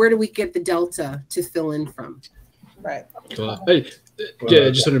we get the delta to fill in from? Right. I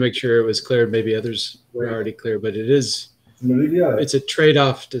just want to make sure it was clear. Maybe others were already clear, but it's a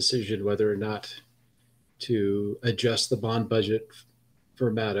trade-off decision whether or not to adjust the bond budget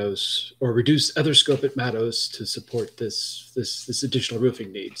for Matos or reduce other scope at Matos to support this additional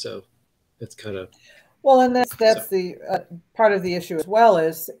roofing need. So that's kind of well, and that's the part of the issue as well,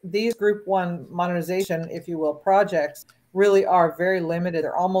 is these Group 1 modernization, if you will, projects really are very limited.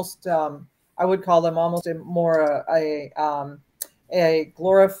 They're almost I would call them almost more a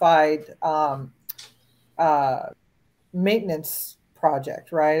glorified maintenance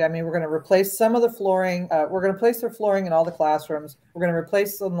project, right? I mean, we're going to replace some of the flooring. We're going to replace their flooring in all the classrooms. We're going to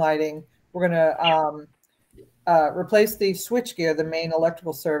replace some lighting. We're going to replace the switchgear, the main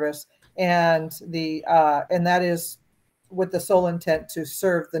electrical service, and that is with the sole intent to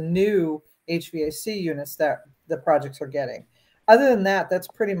serve the new HVAC units that the projects are getting. Other than that, that's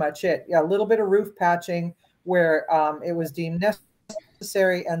pretty much it. Yeah, a little bit of roof patching where it was deemed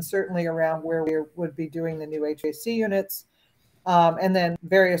necessary, and certainly around where we would be doing the new HVAC units. And then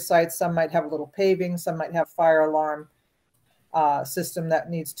various sites, some might have a little paving, some might have fire alarm system that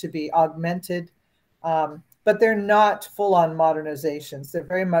needs to be augmented. But they're not full-on modernizations. They're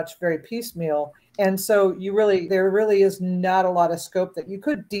very piecemeal. And so there really is not a lot of scope that you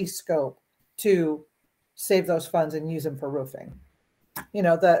could de-scope to save those funds and use them for roofing. You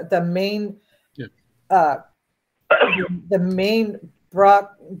know, the main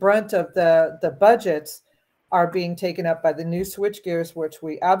brunt of the budgets are being taken up by the new switch gears, which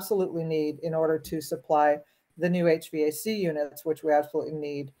we absolutely need in order to supply the new HVAC units, which we absolutely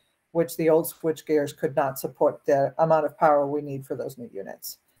need, which the old switch gears could not support the amount of power we need for those new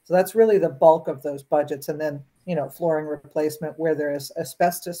units. So that's really the bulk of those budgets. And then, you know, flooring replacement where there is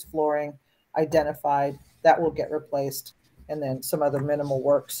asbestos flooring identified, that will get replaced. And then some other minimal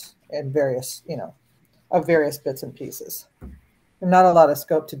works and various, you know, of various bits and pieces. And not a lot of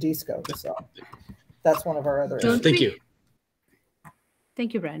scope to de-scope. So that's one of our other issues. Thank you.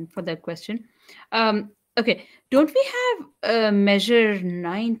 Thank you, Brian, for that question. Okay, don't we have measure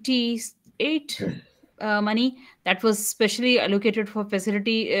 98 money that was specially allocated for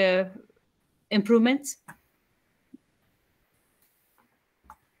facility improvements?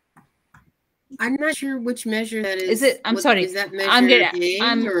 I'm not sure which measure that is. Is it? I'm sorry. Is that measure A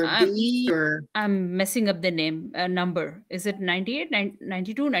or B or? I'm messing up the name number. Is it 98,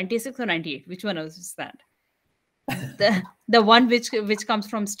 92, 96, or 98? Which one is that? the one which comes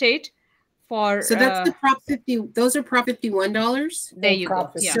from state for. So that's the Prop 50. Those are Prop $51. There you go.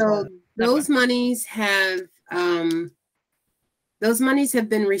 Yeah. So those monies have been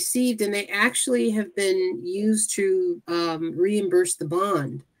received, and they actually have been used to reimburse the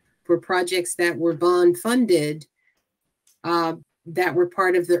bond for projects that were bond funded, that were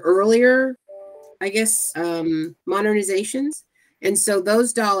part of the earlier, I guess, modernizations. And so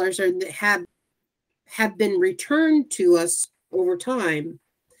those dollars have been returned to us over time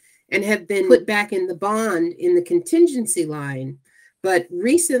and have been put back in the bond in the contingency line. But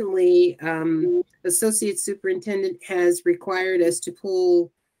recently, Associate Superintendent has required us to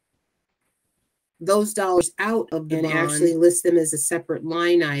pull those dollars out of the bond and actually list them as a separate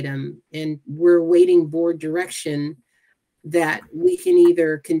line item. And we're awaiting board direction that we can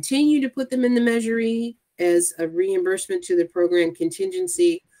either continue to put them in the Measure E as a reimbursement to the program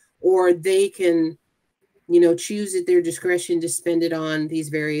contingency, or they can, you know, choose at their discretion to spend it on these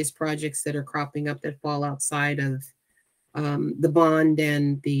various projects that are cropping up that fall outside of the bond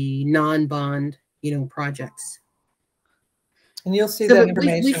and the non-bond, you know, projects. And you'll see that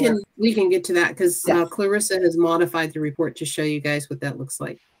information. We can get to that because Clarissa has modified the report to show you guys what that looks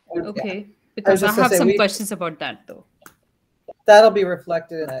like. Okay, because I have some questions about that though. That'll be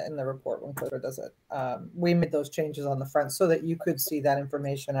reflected in the report when Clarissa does it. We made those changes on the front so that you could see that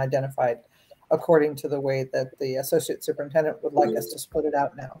information identified according to the way that the Associate Superintendent would like us to split it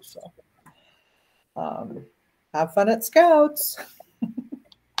out now. So have fun at Scouts.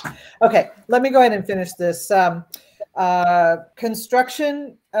 Okay, let me go ahead and finish this.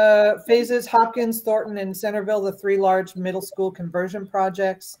 Construction phases, Hopkins, Thornton, and Centerville, the 3 large middle school conversion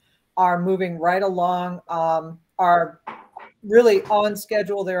projects are moving right along, are really on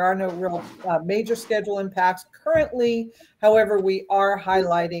schedule. There are no real major schedule impacts currently. However, we are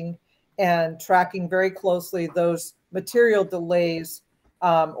highlighting and tracking very closely those material delays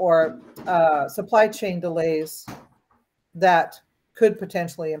or supply chain delays that could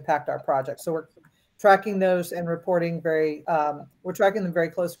potentially impact our project. So we're tracking those and reporting we're tracking them very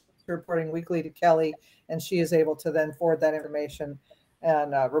closely, reporting weekly to Kelly, and she is able to then forward that information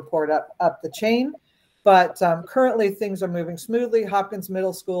and report up the chain. But currently things are moving smoothly. Hopkins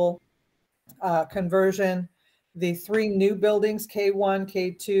Middle School conversion, the 3 new buildings, K1,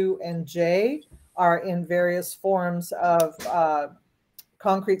 K2, and J, are in various forms of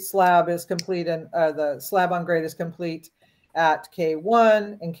concrete slab is complete, and the slab on grade is complete at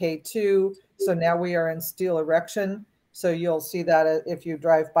K1 and K2. So now we are in steel erection. So you'll see that if you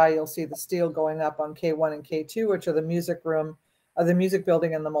drive by, you'll see the steel going up on K1 and K2, which are the music room, the music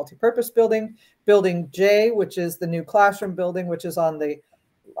building and the multipurpose building. Building J, which is the new classroom building, which is on the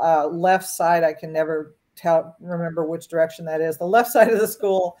left side. I can never remember which direction that is. The left side of the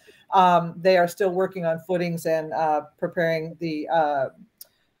school. They are still working on footings and preparing the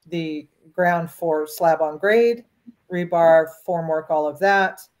ground for slab on grade, rebar, formwork, all of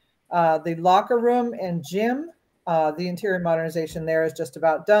that. The locker room and gym, the interior modernization there is just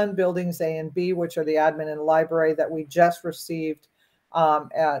about done. Buildings A and B, which are the admin and library that we just received,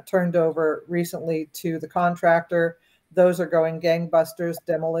 turned over recently to the contractor. Those are going gangbusters,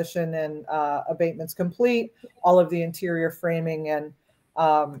 demolition and abatements complete. All of the interior framing and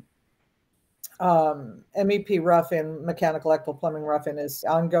MEP rough-in, mechanical, electrical, plumbing rough-in is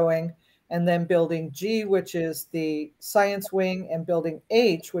ongoing. And then building G, which is the science wing, and building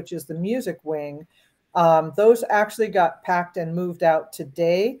H, which is the music wing, those actually got packed and moved out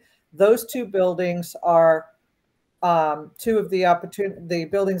today. Those 2 buildings are 2 of the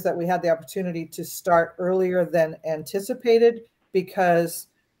buildings that we had the opportunity to start earlier than anticipated, because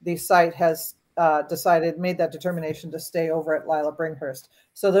the site has made that determination to stay over at Lila Bringhurst.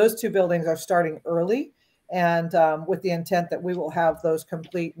 So those 2 buildings are starting early, and with the intent that we will have those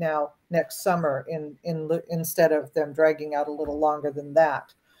complete now next summer instead of them dragging out a little longer than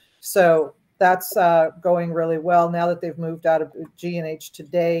that. So that's going really well. Now that they've moved out of G and H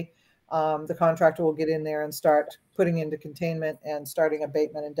today, the contractor will get in there and start putting into containment and starting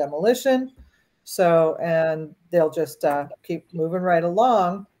abatement and demolition. So, and they'll just keep moving right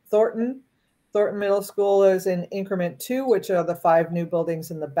along. Thornton Middle School is in increment 2, which are the 5 new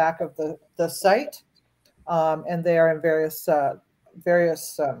buildings in the back of the site. And they are in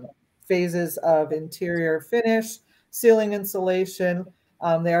various phases of interior finish, ceiling insulation.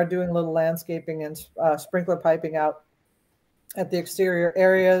 They are doing little landscaping and sprinkler piping out at the exterior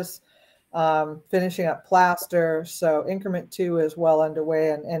areas, finishing up plaster. So increment 2 is well underway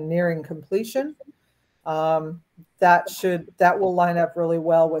and nearing completion. That will line up really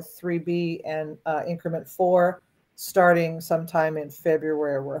well with 3B and increment 4 starting sometime in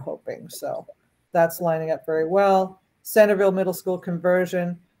February, we're hoping. So that's lining up very well. Centerville Middle School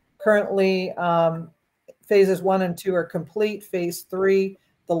conversion. Currently, phases 1 and 2 are complete. Phase 3,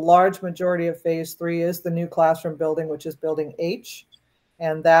 the large majority of phase 3 is the new classroom building, which is building H.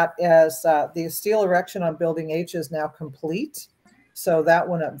 And that is the steel erection on building H is now complete. So that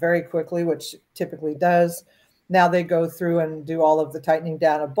went up very quickly, which typically does. Now they go through and do all of the tightening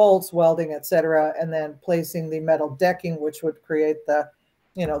down of bolts, welding, etc., and then placing the metal decking, which would create the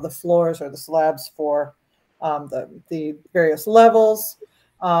floors or the slabs for the various levels.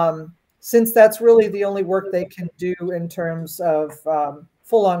 Since that's really the only work they can do in terms of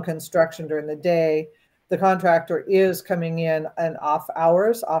full-on construction during the day, the contractor is coming in and off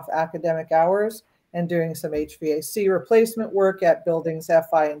academic hours, and doing some HVAC replacement work at buildings F,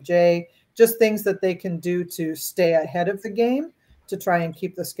 I, and J, just things that they can do to stay ahead of the game, to try and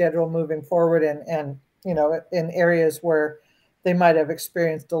keep the schedule moving forward. And in areas where they might have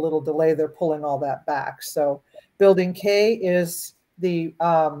experienced a little delay, they're pulling all that back. So building K is the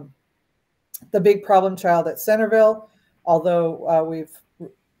big problem child at Centerville, although we've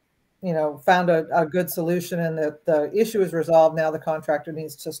found a good solution and the issue is resolved. Now the contractor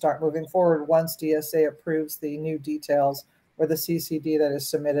needs to start moving forward once DSA approves the new details or the CCD that is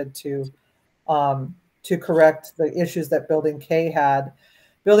submitted to correct the issues that Building K had.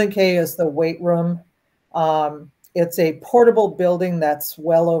 Building K is the weight room. It's a portable building that's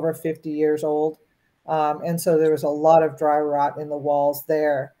well over 50 years old. And so there was a lot of dry rot in the walls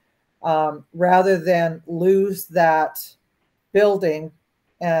there. Rather than lose that building,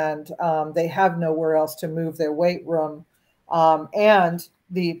 and they have nowhere else to move their weight room, and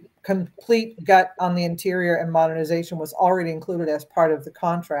the complete gut on the interior and modernization was already included as part of the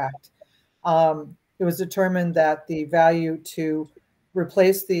contract. It was determined that the value to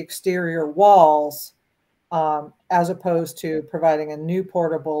replace the exterior walls, as opposed to providing a new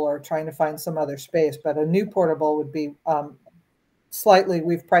portable or trying to find some other space, but a new portable would be slightly,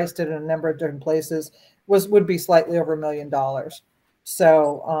 we've priced it in a number of different places, would be slightly over $1 million.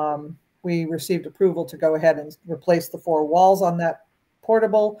 So we received approval to go ahead and replace the 4 walls on that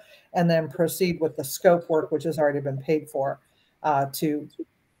portable, and then proceed with the scope work, which has already been paid for, to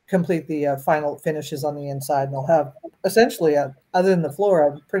complete the final finishes on the inside. And they'll have essentially, other than the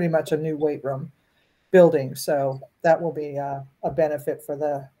floor, pretty much a new weight room building. So that will be a benefit for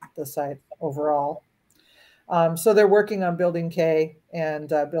the site overall. So they're working on building K and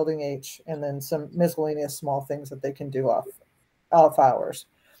building H, and then some miscellaneous small things that they can do off hours.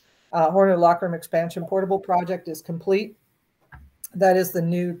 Horner Locker Room Expansion Portable Project is complete. That is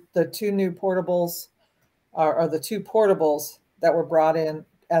the 2 new portables, or the 2 portables that were brought in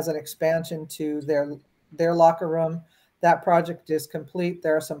as an expansion to their locker room. That project is complete.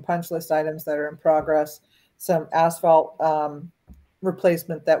 There are some punch list items that are in progress, some asphalt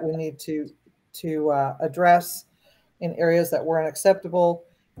replacement that we need to address in areas that weren't acceptable.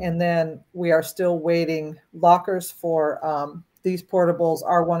 And then we are still waiting. Lockers for these portables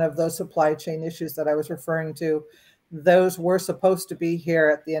are one of those supply chain issues that I was referring to. Those were supposed to be here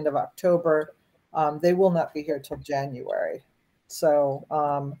at the end of October. They will not be here till January. So,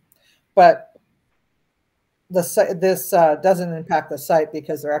 but this doesn't impact the site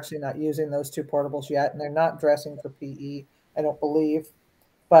because they're actually not using those 2 portables yet, and they're not dressing for PE, I don't believe.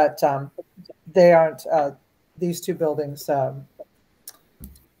 But they aren't. These 2 buildings are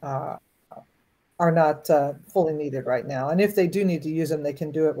not fully needed right now. And if they do need to use them, they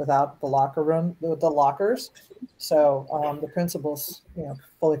can do it without the locker room, with the lockers. So the principal's,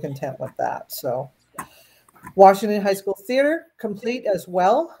 fully content with that. So Washington High School Theater, complete as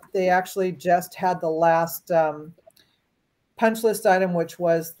well. They actually just had the last punch list item, which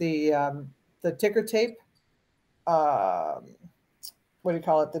was the ticker tape. What do you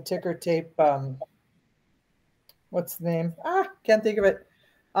call it? The ticker tape. What's the name? Can't think of it.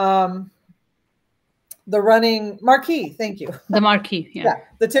 The running marquee. Thank you. The marquee. Yeah.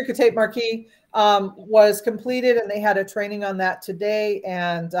 The ticker tape marquee was completed, and they had a training on that today,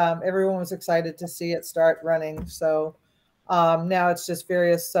 and everyone was excited to see it start running. So now it's just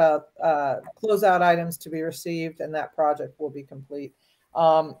various closeout items to be received, and that project will be complete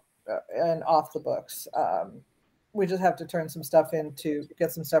and off the books. We just have to turn some stuff in to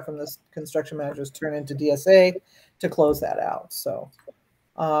get some stuff from the construction managers, turn into DSA to close that out. So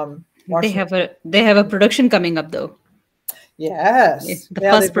they have a production coming up though. Yes, the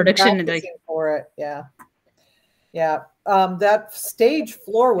first production for it. Yeah. That stage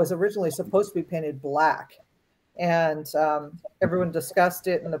floor was originally supposed to be painted black, and everyone discussed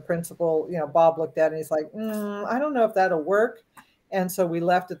it. And the principal, Bob looked at it and he's like, I don't know if that'll work. And so we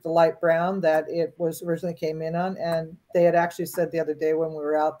left it the light brown that it was originally came in on. And they had actually said the other day when we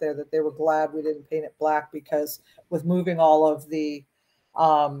were out there that they were glad we didn't paint it black, because with moving all of the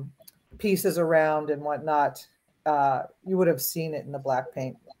pieces around and whatnot, you would have seen it in the black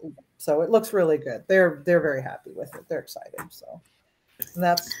paint. So it looks really good. They're very happy with it. They're excited. So, and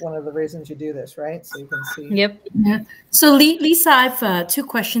that's one of the reasons you do this, right? So you can see. Yep. Yeah. So Lisa, I have 2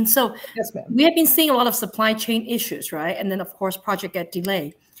 questions. So yes, ma'am. We have been seeing a lot of supply chain issues, right? And then of course, project get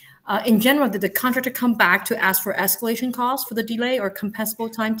delayed. In general, did the contractor come back to ask for escalation costs for the delay or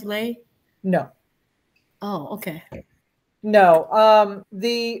compensable time delay? No. Oh, okay. No.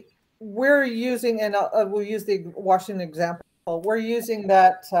 We're using, and we'll use the Washington example. We're using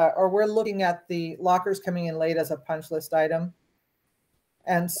that, or we're looking at the lockers coming in late as a punch list item.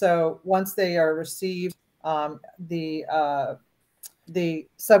 And so once they are received, the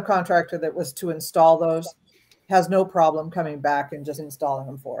subcontractor that was to install those has no problem coming back and just installing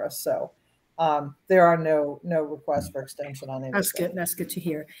them for us. So there are no requests for extension on anything. That's good. That's good to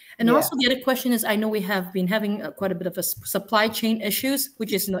hear. And also the other question is, I know we have been having quite a bit of a supply chain issues,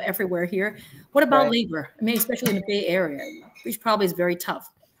 which is everywhere here. What about labor? I mean, especially in the Bay Area, which probably is very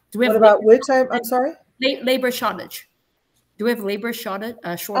tough. Do we have which? I'm sorry? Labor shortage. Do we have labor shortage?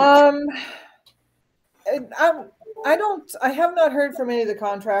 I have not heard from any of the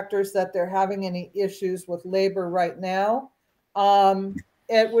contractors that they're having any issues with labor right now.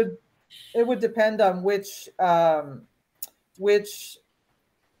 It would depend on which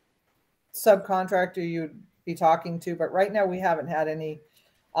subcontractor you'd be talking to, but right now we haven't had any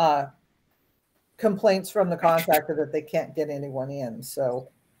complaints from the contractor that they can't get anyone in. So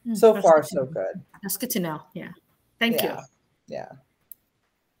far so good. That's good to know. Yeah. Thank you. Yeah.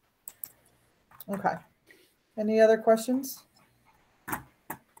 Okay. Any other questions?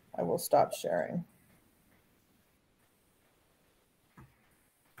 I will stop sharing.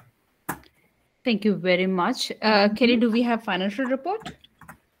 Thank you very much. Kelly, do we have financial report?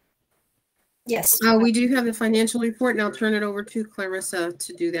 Yes. We do have the financial report, and I'll turn it over to Clarissa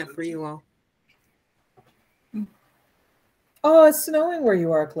to do that for you all. Oh, it's snowing where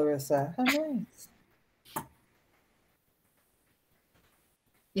you are, Clarissa. How nice.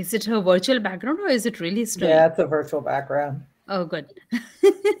 Is it a virtual background or is it really snowing? Yeah, it's a virtual background. Oh, good.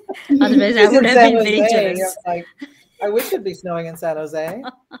 Otherwise, I would have been very jealous. Like, I wish it'd be snowing in San Jose.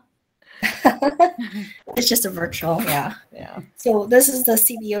 It's just a virtual, yeah. Yeah. So this is the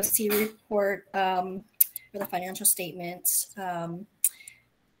CBOC report for the financial statements.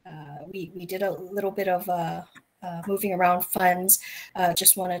 We did a little bit of moving around funds.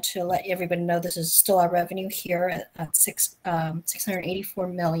 Just wanted to let everybody know this is still our revenue here at 684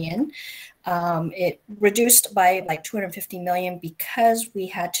 million. It reduced by like 250 million because we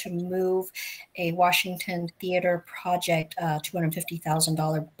had to move a Washington Theater project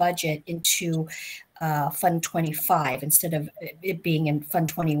 $250,000 budget into Fund 25 instead of it being in Fund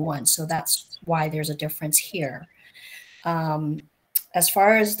 21. So that's why there's a difference here. As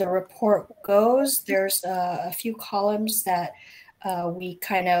far as the report goes, there's a few columns that we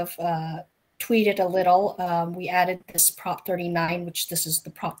kind of tweeted a little. We added this Prop 39, which this is the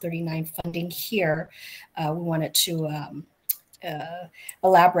Prop 39 funding here. We wanted to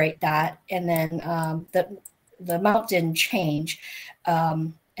elaborate that. And then the amount didn't change.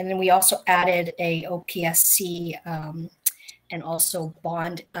 And then we also added a OPSC and also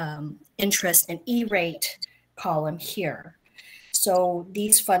bond interest and E-rate column here. So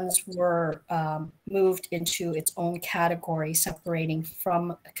these funds were moved into its own category, separating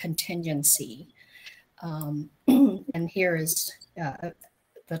from contingency. And here is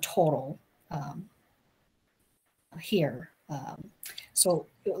the total here. So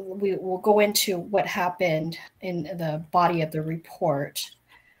we will go into what happened in the body of the report.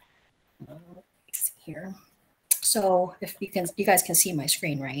 Here. So if you guys can see my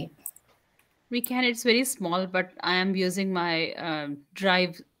screen, right? We can. It's very small, but I am using my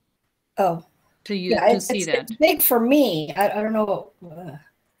drive. Oh, to use to see that. It's big for me. I don't know.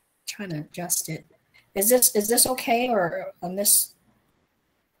 Trying to adjust it. Is this okay or on this?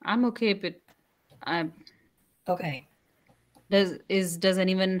 I'm okay, but I'm okay. Does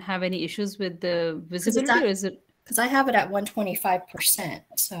anyone have any issues with the visibility, or is it? Because I have it at 125%,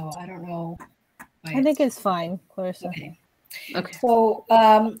 so I don't know. I think it's fine, Clarissa. Okay. Okay. So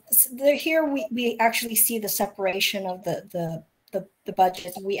here we actually see the separation of the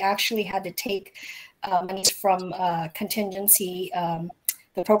budget. We actually had to take monies from contingency,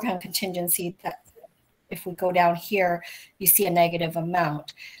 the program contingency. That if we go down here, you see a negative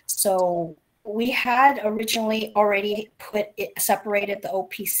amount. So we had originally already separated the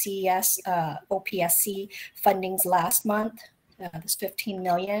OPSC fundings last month. This 15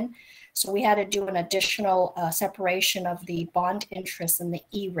 million. So we had to do an additional separation of the bond interest and the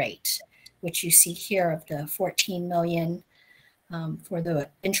E-rate, which you see here of the 14 million for the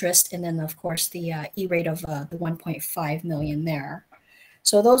interest, and then of course the E-rate of the 1.5 million there.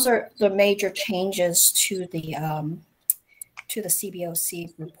 So those are the major changes to the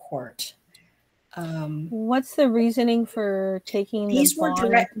CBOC report. What's the reasoning for taking these were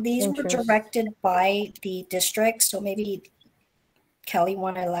directed by the district, so maybe Kelly,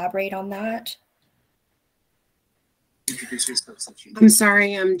 want to elaborate on that? I'm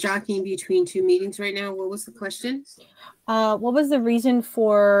sorry, I'm jockeying between two meetings right now. What was the question? What was the reason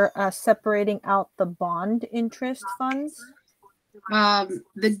for separating out the bond interest funds?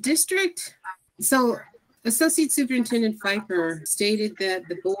 The district, so Associate Superintendent Pfeiffer stated that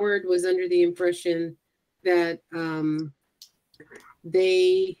the board was under the impression that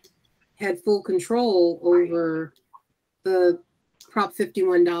they had full control over the Prop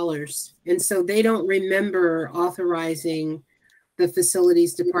 $51. And so they don't remember authorizing the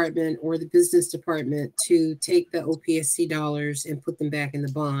facilities department or the business department to take the OPSC dollars and put them back in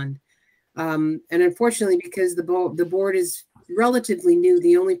the bond. And unfortunately, because the board is relatively new,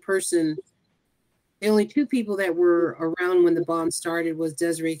 the only two people that were around when the bond started was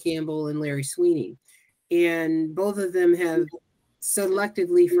Desiree Campbell and Larry Sweeney. And both of them have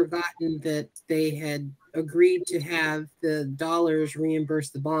selectively forgotten that they had agreed to have the dollars reimburse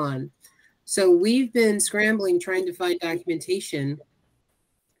the bond. So we've been scrambling, trying to find documentation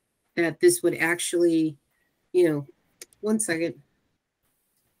that this would actually, one second.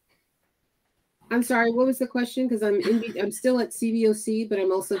 I'm sorry, what was the question? Because I'm still at CBOC, but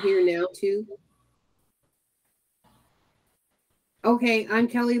I'm also here now too. Okay, I'm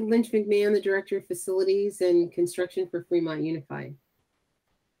Kelly Lynch McMahon, the Director of Facilities and Construction for Fremont Unified.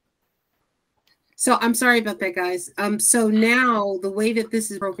 So I'm sorry about that, guys. So now the way that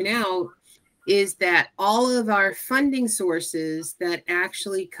this is broken out is that all of our funding sources that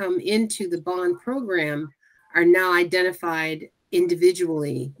actually come into the bond program are now identified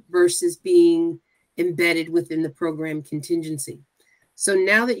individually versus being embedded within the program contingency. So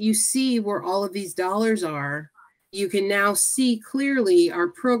now that you see where all of these dollars are, you can now see clearly our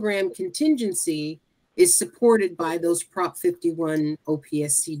program contingency is supported by those Prop 51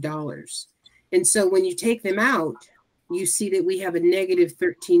 OPSC dollars. And so when you take them out, you see that we have a negative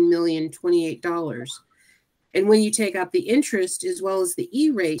 $13,028. And when you take out the interest as well as the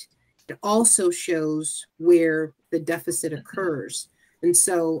E-rate, it also shows where the deficit occurs. And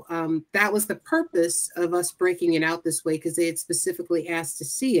so that was the purpose of us breaking it out this way, because they had specifically asked to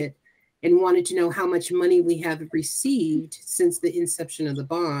see it and wanted to know how much money we have received since the inception of the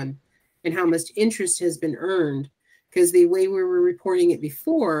bond and how much interest has been earned. Because the way we were reporting it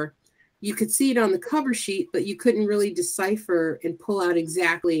before, you could see it on the cover sheet, but you couldn't really decipher and pull out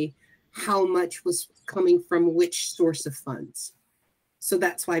exactly how much was coming from which source of funds. So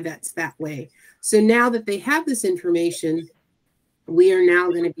that's why that's that way. So now that they have this information, we are now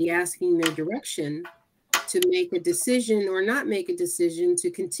going to be asking their direction to make a decision or not make a decision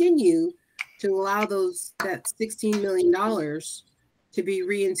to continue to allow that $16 million to be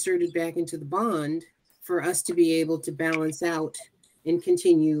reinserted back into the bond for us to be able to balance out and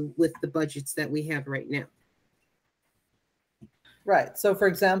continue with the budgets that we have right now. Right. So for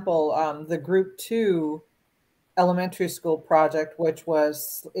example, the Group 2 elementary school project, which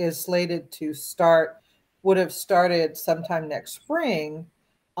is slated to would have started sometime next spring.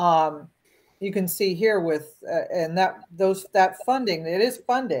 You can see here with and that funding, it is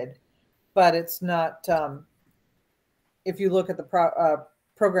funded, but it's not. If you look at the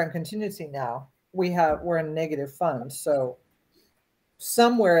program contingency now, we're in negative funds. So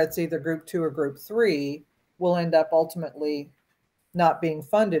somewhere it's either Group 2 or Group 3 will end up ultimately not being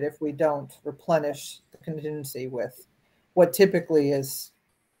funded if we don't replenish the contingency with what typically is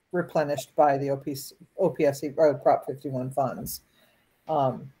replenished by the OPSC or Prop 51 funds.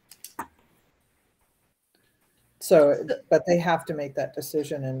 But they have to make that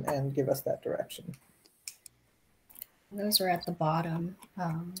decision and give us that direction. Those are at the bottom.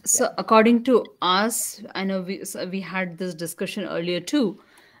 So according to us, I know we had this discussion earlier too.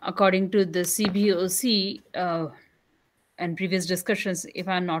 According to the CBOC and previous discussions, if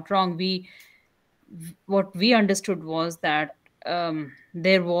I'm not wrong, what we understood was that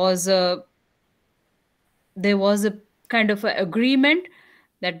there was a kind of an agreement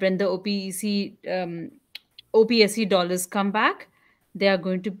that when the OPSC dollars come back, they are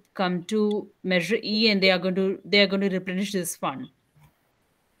going to come to Measure E and they are going to replenish this fund.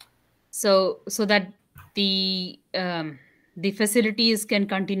 So that the facilities can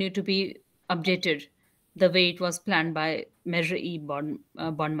continue to be updated the way it was planned by Measure E bond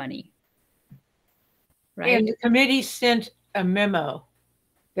money. Right. And the committee sent a memo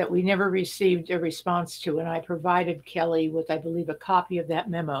that we never received a response to, and I provided Kelly with, I believe, a copy of that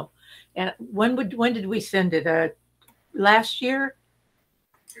memo. And when did we send it? Last year?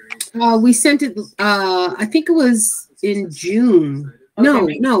 We sent it. I think it was in June.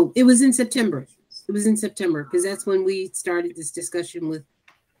 Okay. No, it was in September. It was in September because that's when we started this discussion with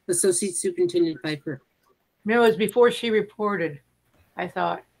Associate Superintendent Piper. No, it was before she reported, I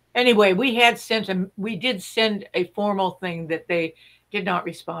thought. Anyway, we did send a formal thing that they did not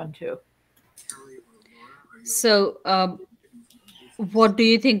respond to. So what do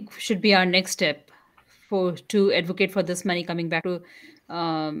you think should be our next step to advocate for this money coming back to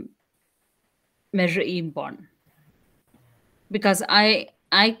Measure E bond? Because I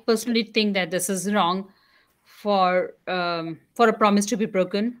personally think that this is wrong for a promise to be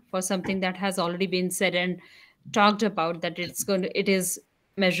broken for something that has already been said and talked about, that it is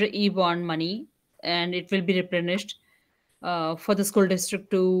Measure E bond money and it will be replenished for the school district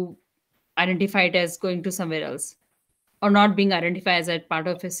to identify it as going to somewhere else or not being identified as a part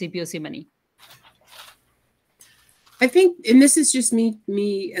of a CPOC money. I think, and this is just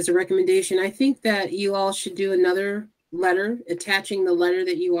me as a recommendation, I think that you all should do another letter attaching the letter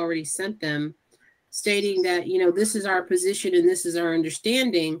that you already sent them, stating that, this is our position and this is our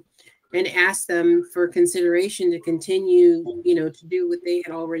understanding, and ask them for consideration to continue, to do what they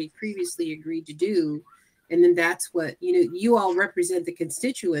had already previously agreed to do. And then that's what, you all represent the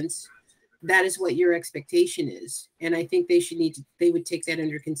constituents. That is what your expectation is. And I think they would take that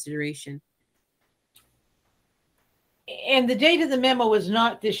under consideration. And the date of the memo was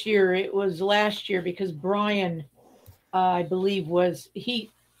not this year. It was last year because Brian, I believe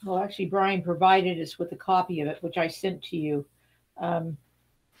actually Brian provided us with a copy of it, which I sent to you.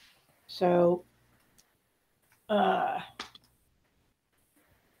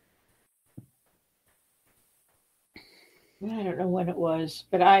 I don't know when it was,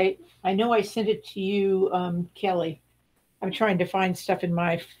 but I know I sent it to you, Kelly. I'm trying to find stuff in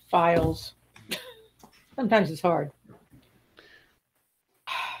my files. Sometimes it's hard.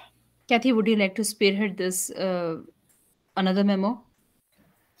 Kathy, would you like to spearhead this another memo?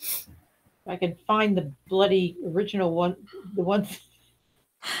 I can find the bloody original one. The one.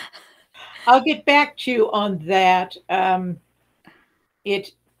 I'll get back to you on that.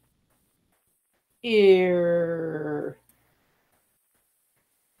 It here.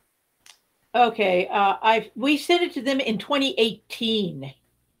 Okay, we sent it to them in 2018.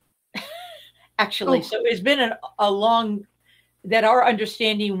 Actually, Oh. so it's been a long. That our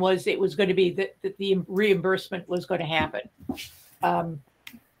understanding was it was going to be that the reimbursement was going to happen.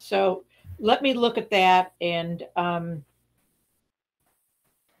 So let me look at that. And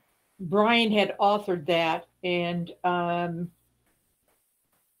Brian had authored that, and I'll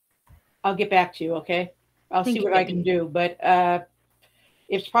get back to you. Okay, I'll see what I can do, but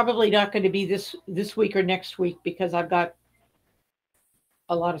it's probably not going to be this week or next week because I've got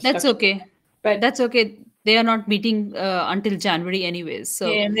a lot of stuff. That's okay. But that's okay. They are not meeting until January anyways.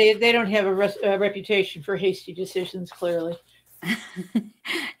 So yeah, and they don't have a reputation for hasty decisions, clearly.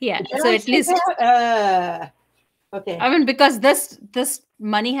 Yeah. So at least okay. I mean, because this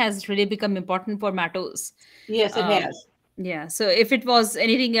money has really become important for Matos. Yes, it has. Yeah. So if it was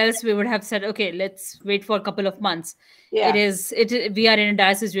anything else, we would have said, okay, let's wait for a couple of months. Yeah. We are in a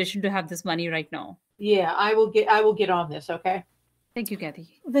dire situation to have this money right now. Yeah, I will get on this. Okay. Thank you, Kathy.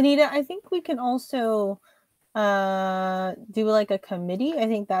 Vanita, I think we can also do like a committee. I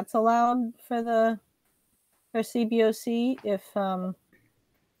think that's allowed for CBOC if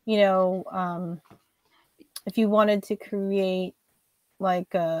if you wanted to create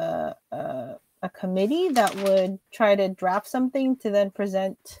like a committee that would try to draft something to then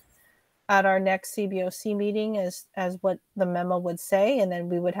present at our next CBOC meeting as what the memo would say, and then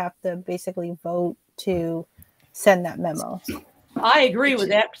we would have to basically vote to send that memo. I agree with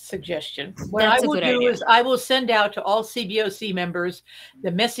that suggestion. What I will do is I will send out to all CBOC members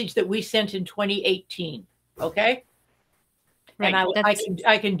the message that we sent in 2018. Okay. Right. And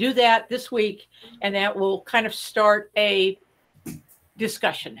I can do that this week, and that will kind of start a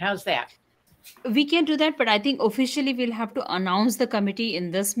discussion. How's that? We can do that, but I think officially we'll have to announce the committee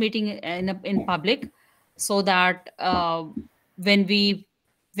in this meeting in public, so that when we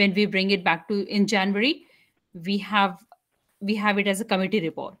bring it back to in January, we have it as a committee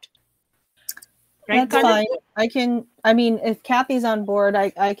report. Right, that's fine. I mean, if Kathy's on board,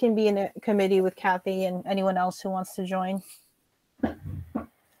 I can be in a committee with Kathy and anyone else who wants to join.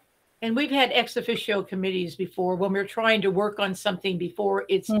 And we've had ex officio committees before when we're trying to work on something before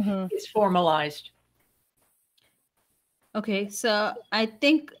it's formalized. Okay, so I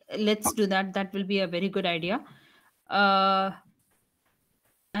think let's do that. That will be a very good idea. I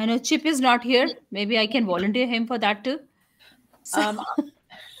know Chip is not here. Maybe I can volunteer him for that too. So.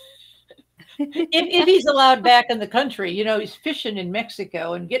 If he's allowed back in the country, he's fishing in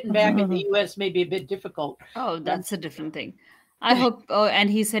Mexico, and getting back in the U.S. may be a bit difficult. Oh, that's a different thing. I hope. Oh, and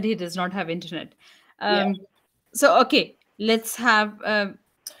he said he does not have internet. So, okay, let's have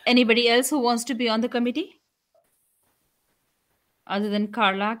anybody else who wants to be on the committee other than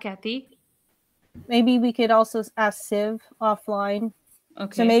Carla, Kathy. Maybe we could also ask Siv offline.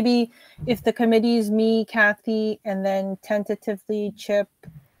 Okay. So maybe if the committee is me, Kathy, and then tentatively Chip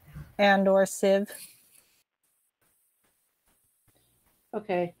and or Siv.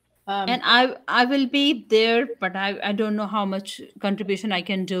 Okay. And I will be there, but I don't know how much contribution I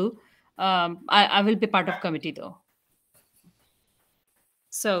can do. I will be part of committee though.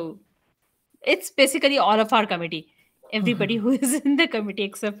 So it's basically all of our committee. Everybody who is in the committee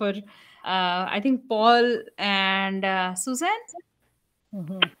except for I think Paul and Susan.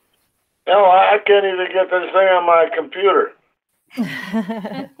 No, I can't even get this thing on my computer.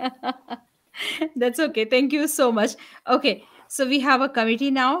 That's okay. Thank you so much. Okay, so we have a committee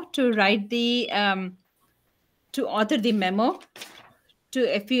now to write the to author the memo to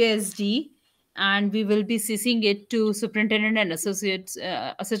FUSD, and we will be CCing it to superintendent and assistant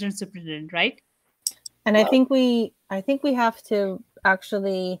superintendent, right? And I think we have to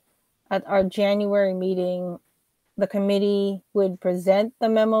actually at our January meeting, the committee would present the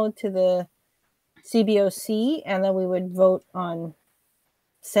memo to the CBOC, and then we would vote on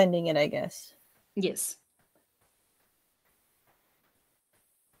sending it, I guess. Yes.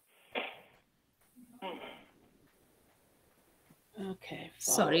 Okay.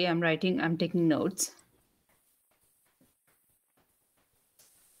 Sorry, I'm taking notes.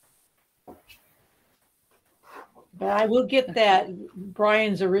 But I will get that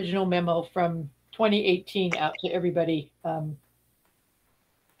Brian's original memo from 2018 out to everybody.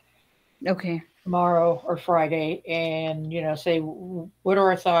 Okay. Tomorrow or Friday, and say what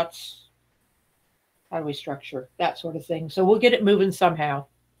are our thoughts? How do we structure that sort of thing? So we'll get it moving somehow.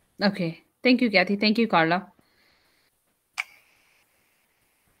 Okay. Thank you, Kathy. Thank you, Carla.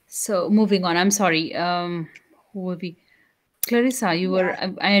 So moving on. I'm sorry. Who will be? Clarissa, you were.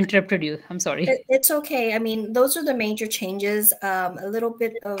 I interrupted you. I'm sorry. It's okay. I mean, those are the major changes. A little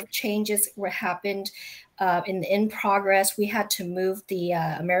bit of changes were happened in progress. We had to move the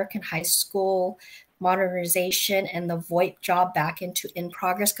American High School modernization and the VoIP job back into in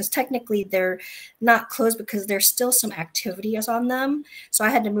progress, because technically they're not closed because there's still some activities on them. So I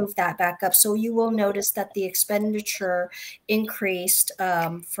had to move that back up. So you will notice that the expenditure increased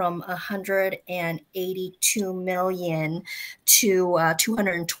from 182 million to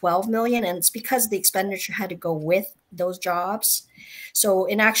 212 million, and it's because the expenditure had to go with those jobs. So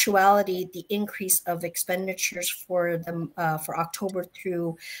in actuality, the increase of expenditures for them for October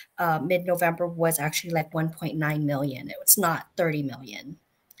through mid-November was actually like 1.9 million. It was not 30 million.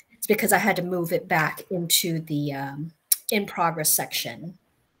 It's because I had to move it back into the in progress section.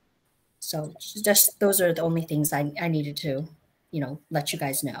 So just those are the only things I needed to, let you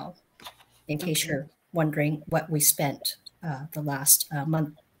guys know, in case you're wondering what we spent the last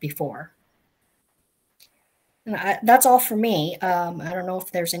month before. And that's all for me. I don't know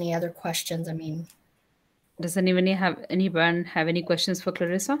if there's any other questions. I mean, does anyone have any questions for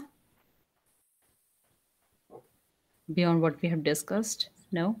Clarissa beyond what we have discussed?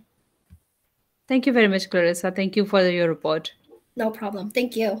 No. Thank you very much, Clarissa. Thank you for your report. No problem.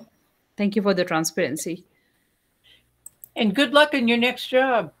 Thank you. Thank you for the transparency. And good luck in your next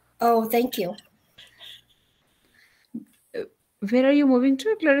job. Oh, thank you. Where are you moving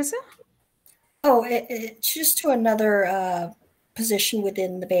to, Clarissa? Oh, it's just to another position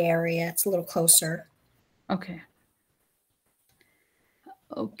within the Bay Area. It's a little closer. Okay.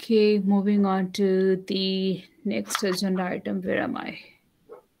 Okay, moving on to the next agenda item. Where am I?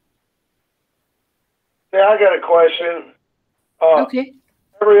 Yeah, I got a question. Okay.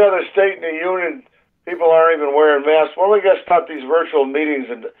 Every other state in the union, people aren't even wearing masks. When we got to stop these virtual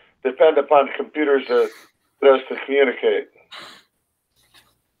meetings and depend upon computers to get us to communicate?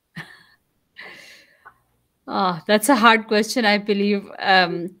 That's a hard question. I believe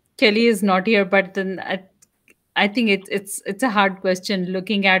Kelly is not here, but then I think it's a hard question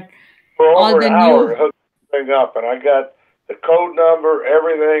looking at all the new. Hooked thing up, and I got the code number,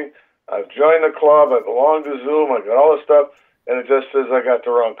 everything. I've joined the club. I belong to Zoom. I got all this stuff, and it just says I got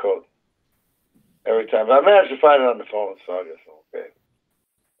the wrong code every time. But I managed to find it on the phone, so I guess okay.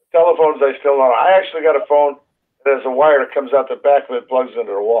 Telephones, I still don't. I actually got a phone that has a wire that comes out the back of it, plugs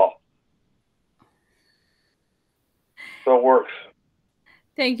into the wall. So it works.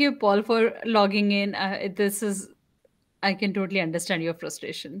 Thank you, Paul, for logging in. I can totally understand your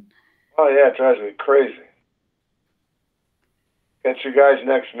frustration. Oh, yeah, it drives me crazy. Get you guys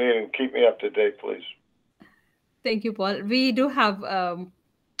next meeting. Keep me up to date, please. Thank you, Paul. We do have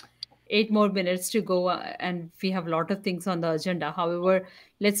 8 more minutes to go, and we have a lot of things on the agenda. However,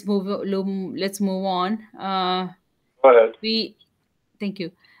 let's move on. Go ahead. Thank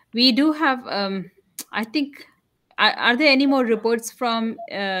you. We do have, I think, are there any more reports from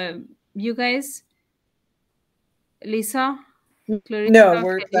you guys? Lisa? Clarissa?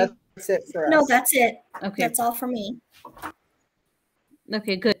 No, that's it for us. No, that's it. Okay. That's all for me.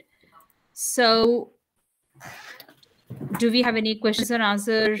 Okay, good. So, do we have any questions and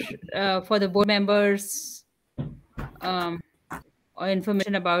answers for the board members or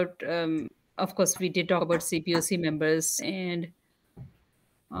information about, of course, we did talk about CPOC members and,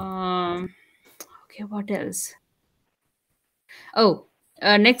 okay, what else? Oh,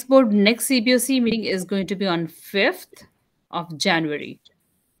 next CPOC meeting is going to be on 5th of January.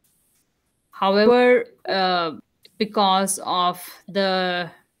 However, because of the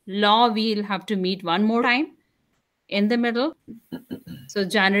law, we'll have to meet one more time in the middle. So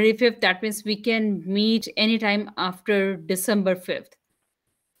January 5th, that means we can meet anytime after December 5th.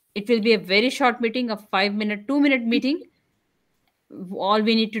 It will be a very short meeting, a 2-minute meeting. All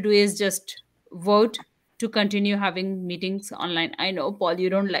we need to do is just vote to continue having meetings online. I know, Paul,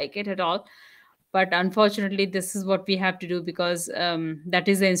 you don't like it at all, but unfortunately, this is what we have to do because that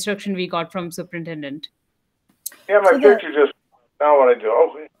is the instruction we got from superintendent. Yeah, my picture just now what I do.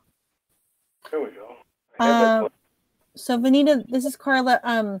 Okay, here we go. So Vanita, this is Carla.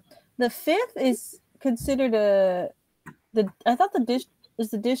 The 5th is considered I thought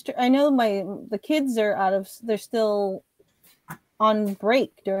the district. I know the kids are they're still on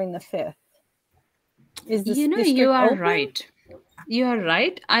break during the 5th. Is this you are open? right. You are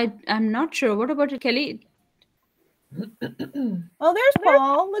right. I'm not sure. What about it, Kelly? Oh, there's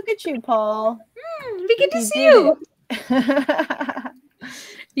Paul. Look at you, Paul. We get to see you.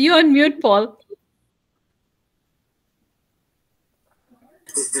 You on mute, Paul.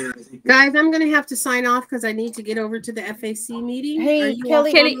 Guys, I'm going to have to sign off because I need to get over to the FAC meeting. Hey, are you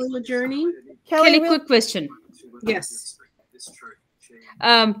Kelly, all adjourning? Kelly, quick question. Yes.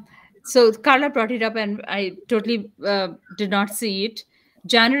 So Carla brought it up, and I totally did not see it.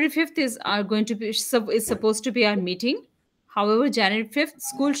 January 5th is supposed to be our meeting. However, January 5th,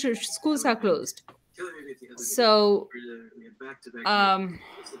 schools are closed. So, are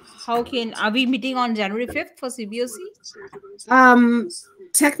we meeting on January 5th for CBOC?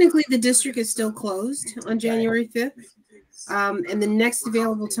 Technically, the district is still closed on January 5th. And the next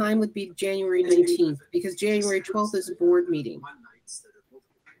available time would be January 19th because January 12th is a board meeting.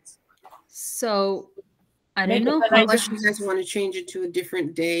 So, I don't know. Unless you guys want to change it to a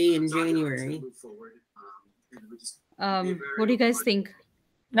different day in January. What do you guys think?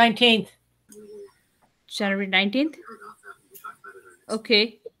 19th. January 19th?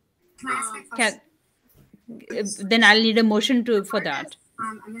 Okay. Then I'll need a motion for that.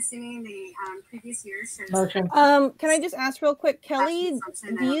 I'm assuming the previous years. Motion. Can I just ask real quick, Kelly,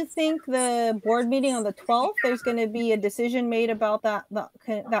 do you think the board meeting on the 12th, there's going to be a decision made about that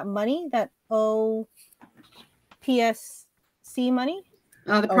money, that OPSC money?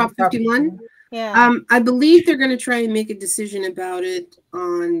 The Prop 51? Yeah. I believe they're going to try and make a decision about it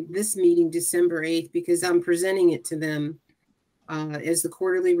on this meeting, December 8th, because I'm presenting it to them as the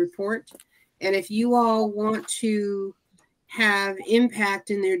quarterly report. And if you all want to have impact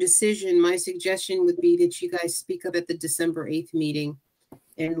in their decision, my suggestion would be that you guys speak up at the December 8th meeting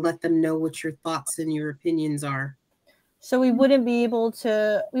and let them know what your thoughts and your opinions are. So we wouldn't be able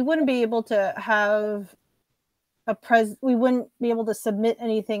to have we wouldn't be able to submit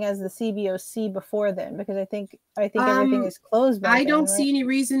anything as the CBOC before then, because I think everything is closed by I don't then, see right? any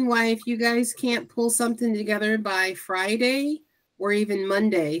reason why, if you guys can't pull something together by Friday or even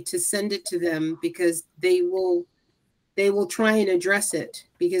Monday, to send it to them, because they will try and address it,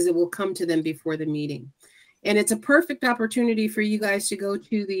 because it will come to them before the meeting. And it's a perfect opportunity for you guys to go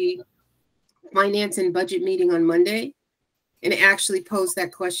to the finance and budget meeting on Monday and actually pose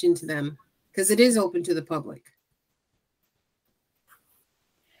that question to them, because it is open to the public.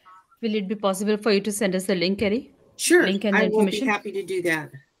 Will it be possible for you to send us the link, Kerry? Sure, Link and I the will be information? happy to do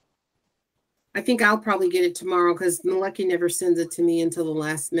that. I think I'll probably get it tomorrow, because Maleki never sends it to me until the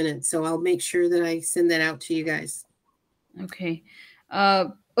last minute. So I'll make sure that I send that out to you guys. Okay.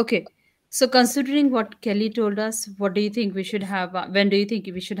 Okay. So considering what Kelly told us, what do you think we should have? When do you think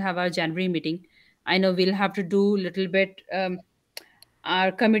we should have our January meeting? I know we'll have to do a little bit.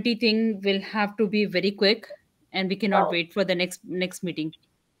 Our committee thing will have to be very quick, and we cannot wait for the next meeting.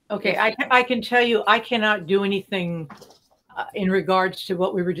 Okay, I can tell you, I cannot do anything in regards to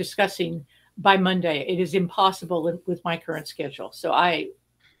what we were discussing by Monday. It is impossible with my current schedule. So I'm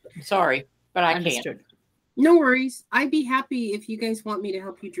sorry, but I can't. No worries. I'd be happy if you guys want me to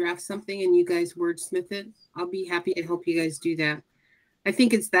help you draft something and you guys wordsmith it. I'll be happy to help you guys do that. I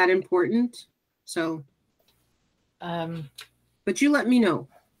think it's that important. So, but you let me know.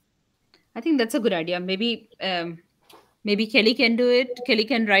 I think that's a good idea. Maybe Kelly can do it. Kelly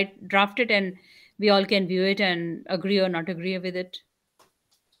can draft it, and we all can view it and agree or not agree with it.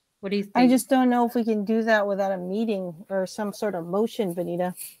 What do you think? I just don't know if we can do that without a meeting or some sort of motion,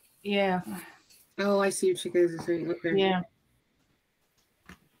 Benita. Yeah. Oh, I see what you guys are saying. Okay. Yeah.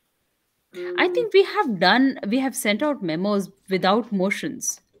 I think we have sent out memos without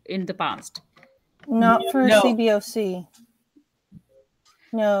motions in the past. Not for CBOC.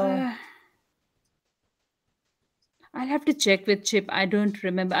 No. I'll have to check with Chip. I don't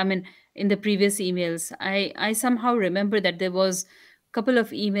remember. I mean, in the previous emails, I somehow remember that there was a couple of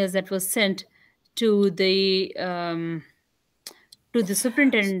emails that was sent to the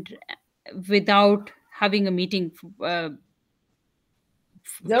superintendent without having a meeting to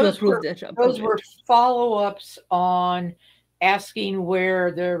approve that. Those were follow-ups on asking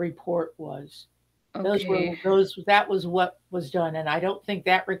where the report was. Okay. That was what was done, and I don't think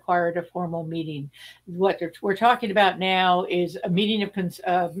that required a formal meeting. What we're talking about now is a meeting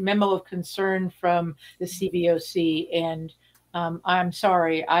of memo of concern from the CBOC, and I'm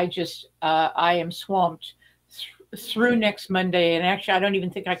sorry, I am swamped through next Monday, and actually I don't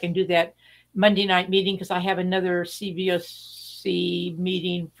even think I can do that Monday night meeting because I have another CBOC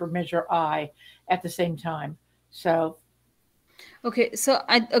meeting for Measure I at the same time. So. Okay, so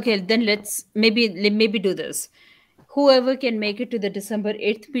then let's maybe do this. Whoever can make it to the December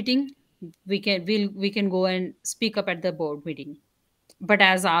 8th meeting, we can go and speak up at the board meeting. but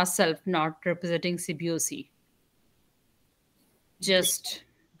as ourselves, not representing CBOC. Just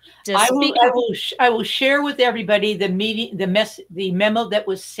I will share with everybody the meeting, the memo that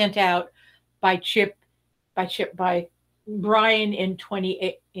was sent out by Brian in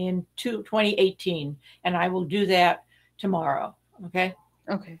 2018, and I will do that tomorrow. Okay.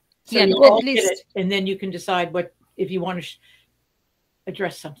 Okay. So yeah, you all get it, and then you can decide what if you want to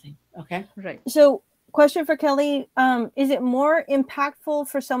address something. Okay. Right. So, question for Kelly: is it more impactful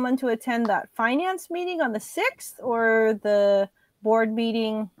for someone to attend that finance meeting on the 6th or the board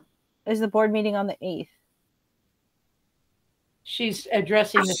meeting? Is the board meeting on the 8th? She's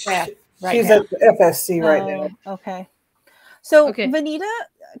addressing the fact right She's now. at the FSC right now. Okay. So, Vanita,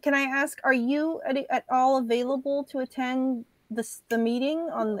 can I ask, are you at all available to attend the meeting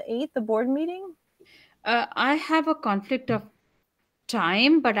on the 8th, the board meeting? I have a conflict of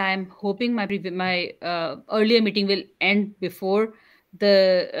time, but I'm hoping my earlier meeting will end before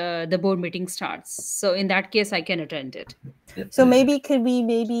the board meeting starts. So in that case, I can attend it. So maybe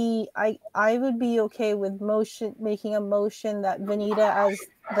I would be okay with making a motion that Vanita, as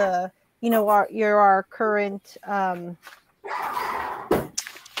the you're our current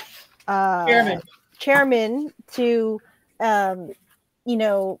chairman to I'm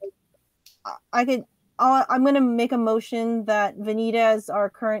going to make a motion that Vanita, as our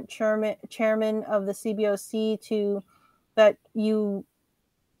current chairman of the CBOC, that you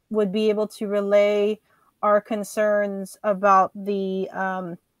would be able to relay our concerns about the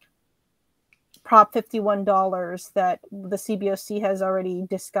Prop $51 that the CBOC has already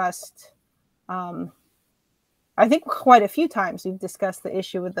discussed. I think quite a few times we've discussed the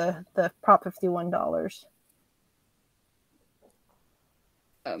issue with the Prop $51.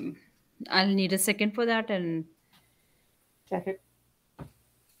 I'll need a second for that. And second.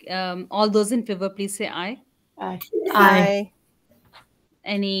 All those in favor, please say aye. Aye. Aye.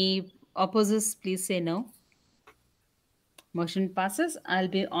 Any opposers, please say no. Motion passes. I'll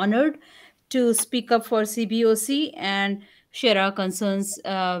be honored to speak up for CBOC and share our concerns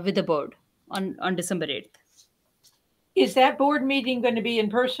with the board on December 8th. Is that board meeting going to be in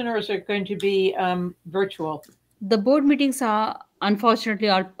person or is it going to be virtual? The board meetings are unfortunately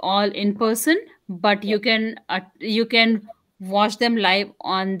all in person, but you can watch them live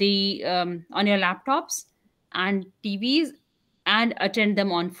on the on your laptops and TVs and attend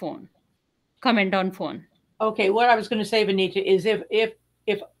them on phone. Comment on phone. Okay, what I was going to say, Vanita, is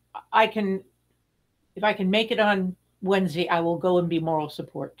if I can make it on Wednesday, I will go and be moral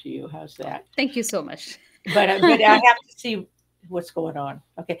support to you. How's that? Thank you so much. But I have to see what's going on.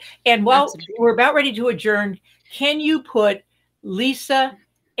 Okay, and while we're about ready to adjourn, can you put Lisa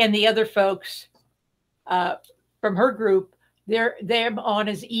and the other folks from her group them on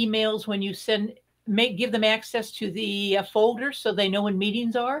as emails when you give them access to the folder so they know when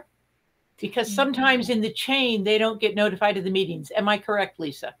meetings are? Because sometimes in the chain they don't get notified of the meetings. Am I correct,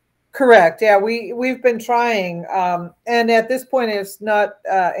 Lisa? Correct. Yeah, we've been trying, and at this point, it's not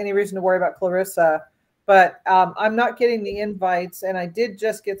any reason to worry about Clarissa. But I'm not getting the invites, and I did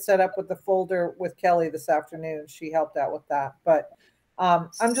just get set up with the folder with Kelly this afternoon. She helped out with that, but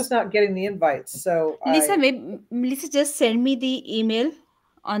I'm just not getting the invites. So Lisa, Lisa, just send me the email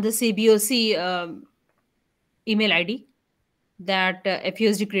on the CBOC email ID that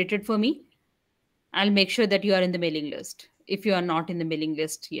FUSD created for me. I'll make sure that you are in the mailing list if you are not in the mailing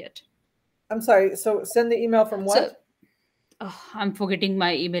list yet. I'm sorry. So send the email from what? I'm forgetting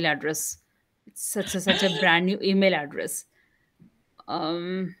my email address. It's such a brand new email address.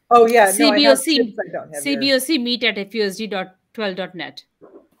 Oh yeah, CBOC CBOC meet at fusd.12.net.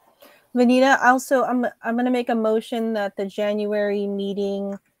 Vanita, also I'm going to make a motion that the January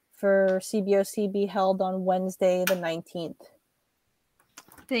meeting for CBOC be held on Wednesday the 19th.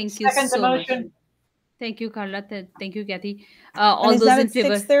 Thank you so much. Thank you, Carla. Thank you, Kathy. All those in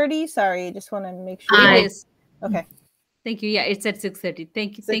favor. 6:30. Sorry, I just want to make sure. It is. Okay. Thank you. Yeah, it's at 6:30.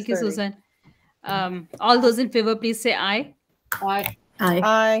 Thank you. Thank you, Susan. All those in favor, please say aye. Aye.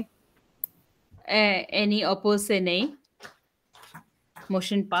 Aye. Any opposed, say nay.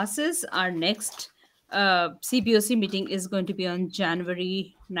 Motion passes. Our next CBOC meeting is going to be on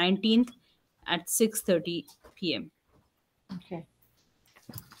January 19th at 6:30 p.m. Okay.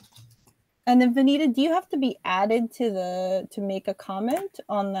 And then Vanita, do you have to be added to make a comment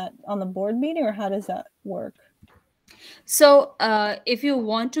on the board meeting, or how does that work? So if you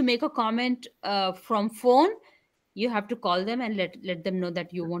want to make a comment from phone, you have to call them and let them know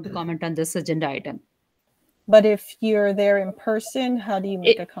that you want to comment on this agenda item. But if you're there in person, how do you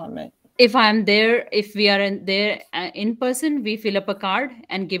make a comment? If I'm there, if we are there in person, we fill up a card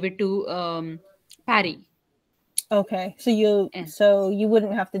and give it to Patty. Okay, so you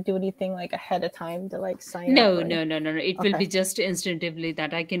wouldn't have to do anything like ahead of time to like sign up. No. It will be just instinctively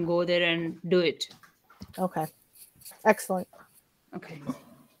that I can go there and do it. Okay, excellent. Okay.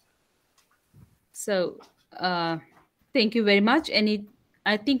 So, thank you very much.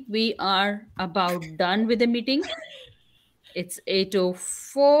 I think we are about done with the meeting. It's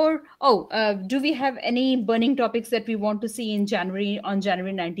 8:04. Oh, do we have any burning topics that we want to see in January on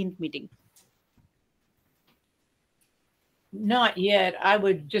January 19th meeting? Not yet. I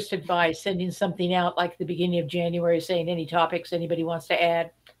would just advise sending something out like the beginning of January saying any topics anybody wants to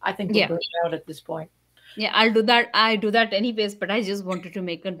add. I think we're burnt out at this point. Yeah, I'll do that. I do that anyways, but I just wanted to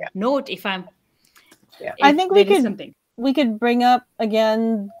make a note if I'm. Yeah. I think we could bring up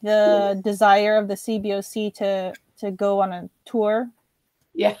again the desire of the CBOC to go on a tour.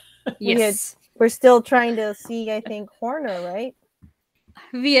 Yeah. Yes. We're still trying to see, I think, Horner, right?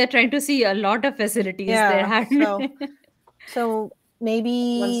 We are trying to see a lot of facilities there. So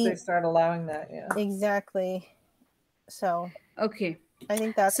maybe once they start allowing that, yeah. Exactly. So okay. I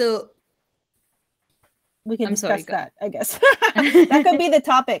think that's we can I'm discuss sorry, that, I guess. That could be the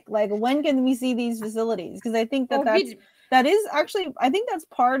topic. Like, when can we see these facilities? Because I think that is actually, I think that's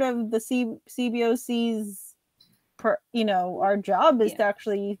part of the CBOC's, our job is to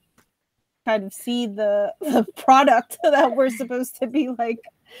actually kind of see the product that we're supposed to be like.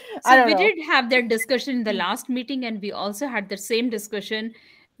 So we did have that discussion in the last meeting, and we also had the same discussion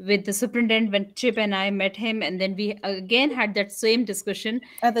with the superintendent when Chip and I met him, and then we again had that same discussion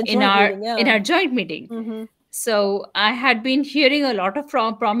in our joint meeting. Mm-hmm. So I had been hearing a lot of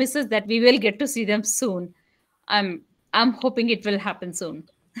promises that we will get to see them soon. I'm hoping it will happen soon.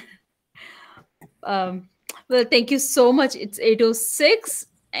 Well, thank you so much. It's 8:06,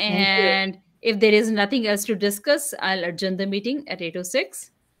 and if there is nothing else to discuss, I'll adjourn the meeting at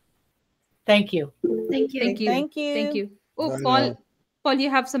 8:06. Thank you. Thank you. Thank you. Thank you. Oh, I Paul,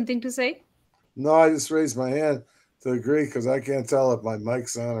 you have something to say? No, I just raised my hand to agree because I can't tell if my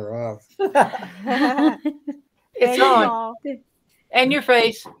mic's on or off. It's on. And your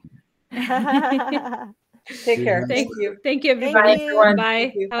face. Take care. Thank you. Thank you, everybody.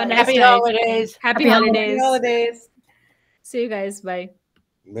 Thank you. Bye. Have a nice Happy day. holidays. Happy holidays. Happy holidays. See you guys. Bye.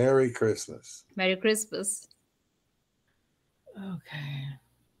 Merry Christmas. Merry Christmas. Okay.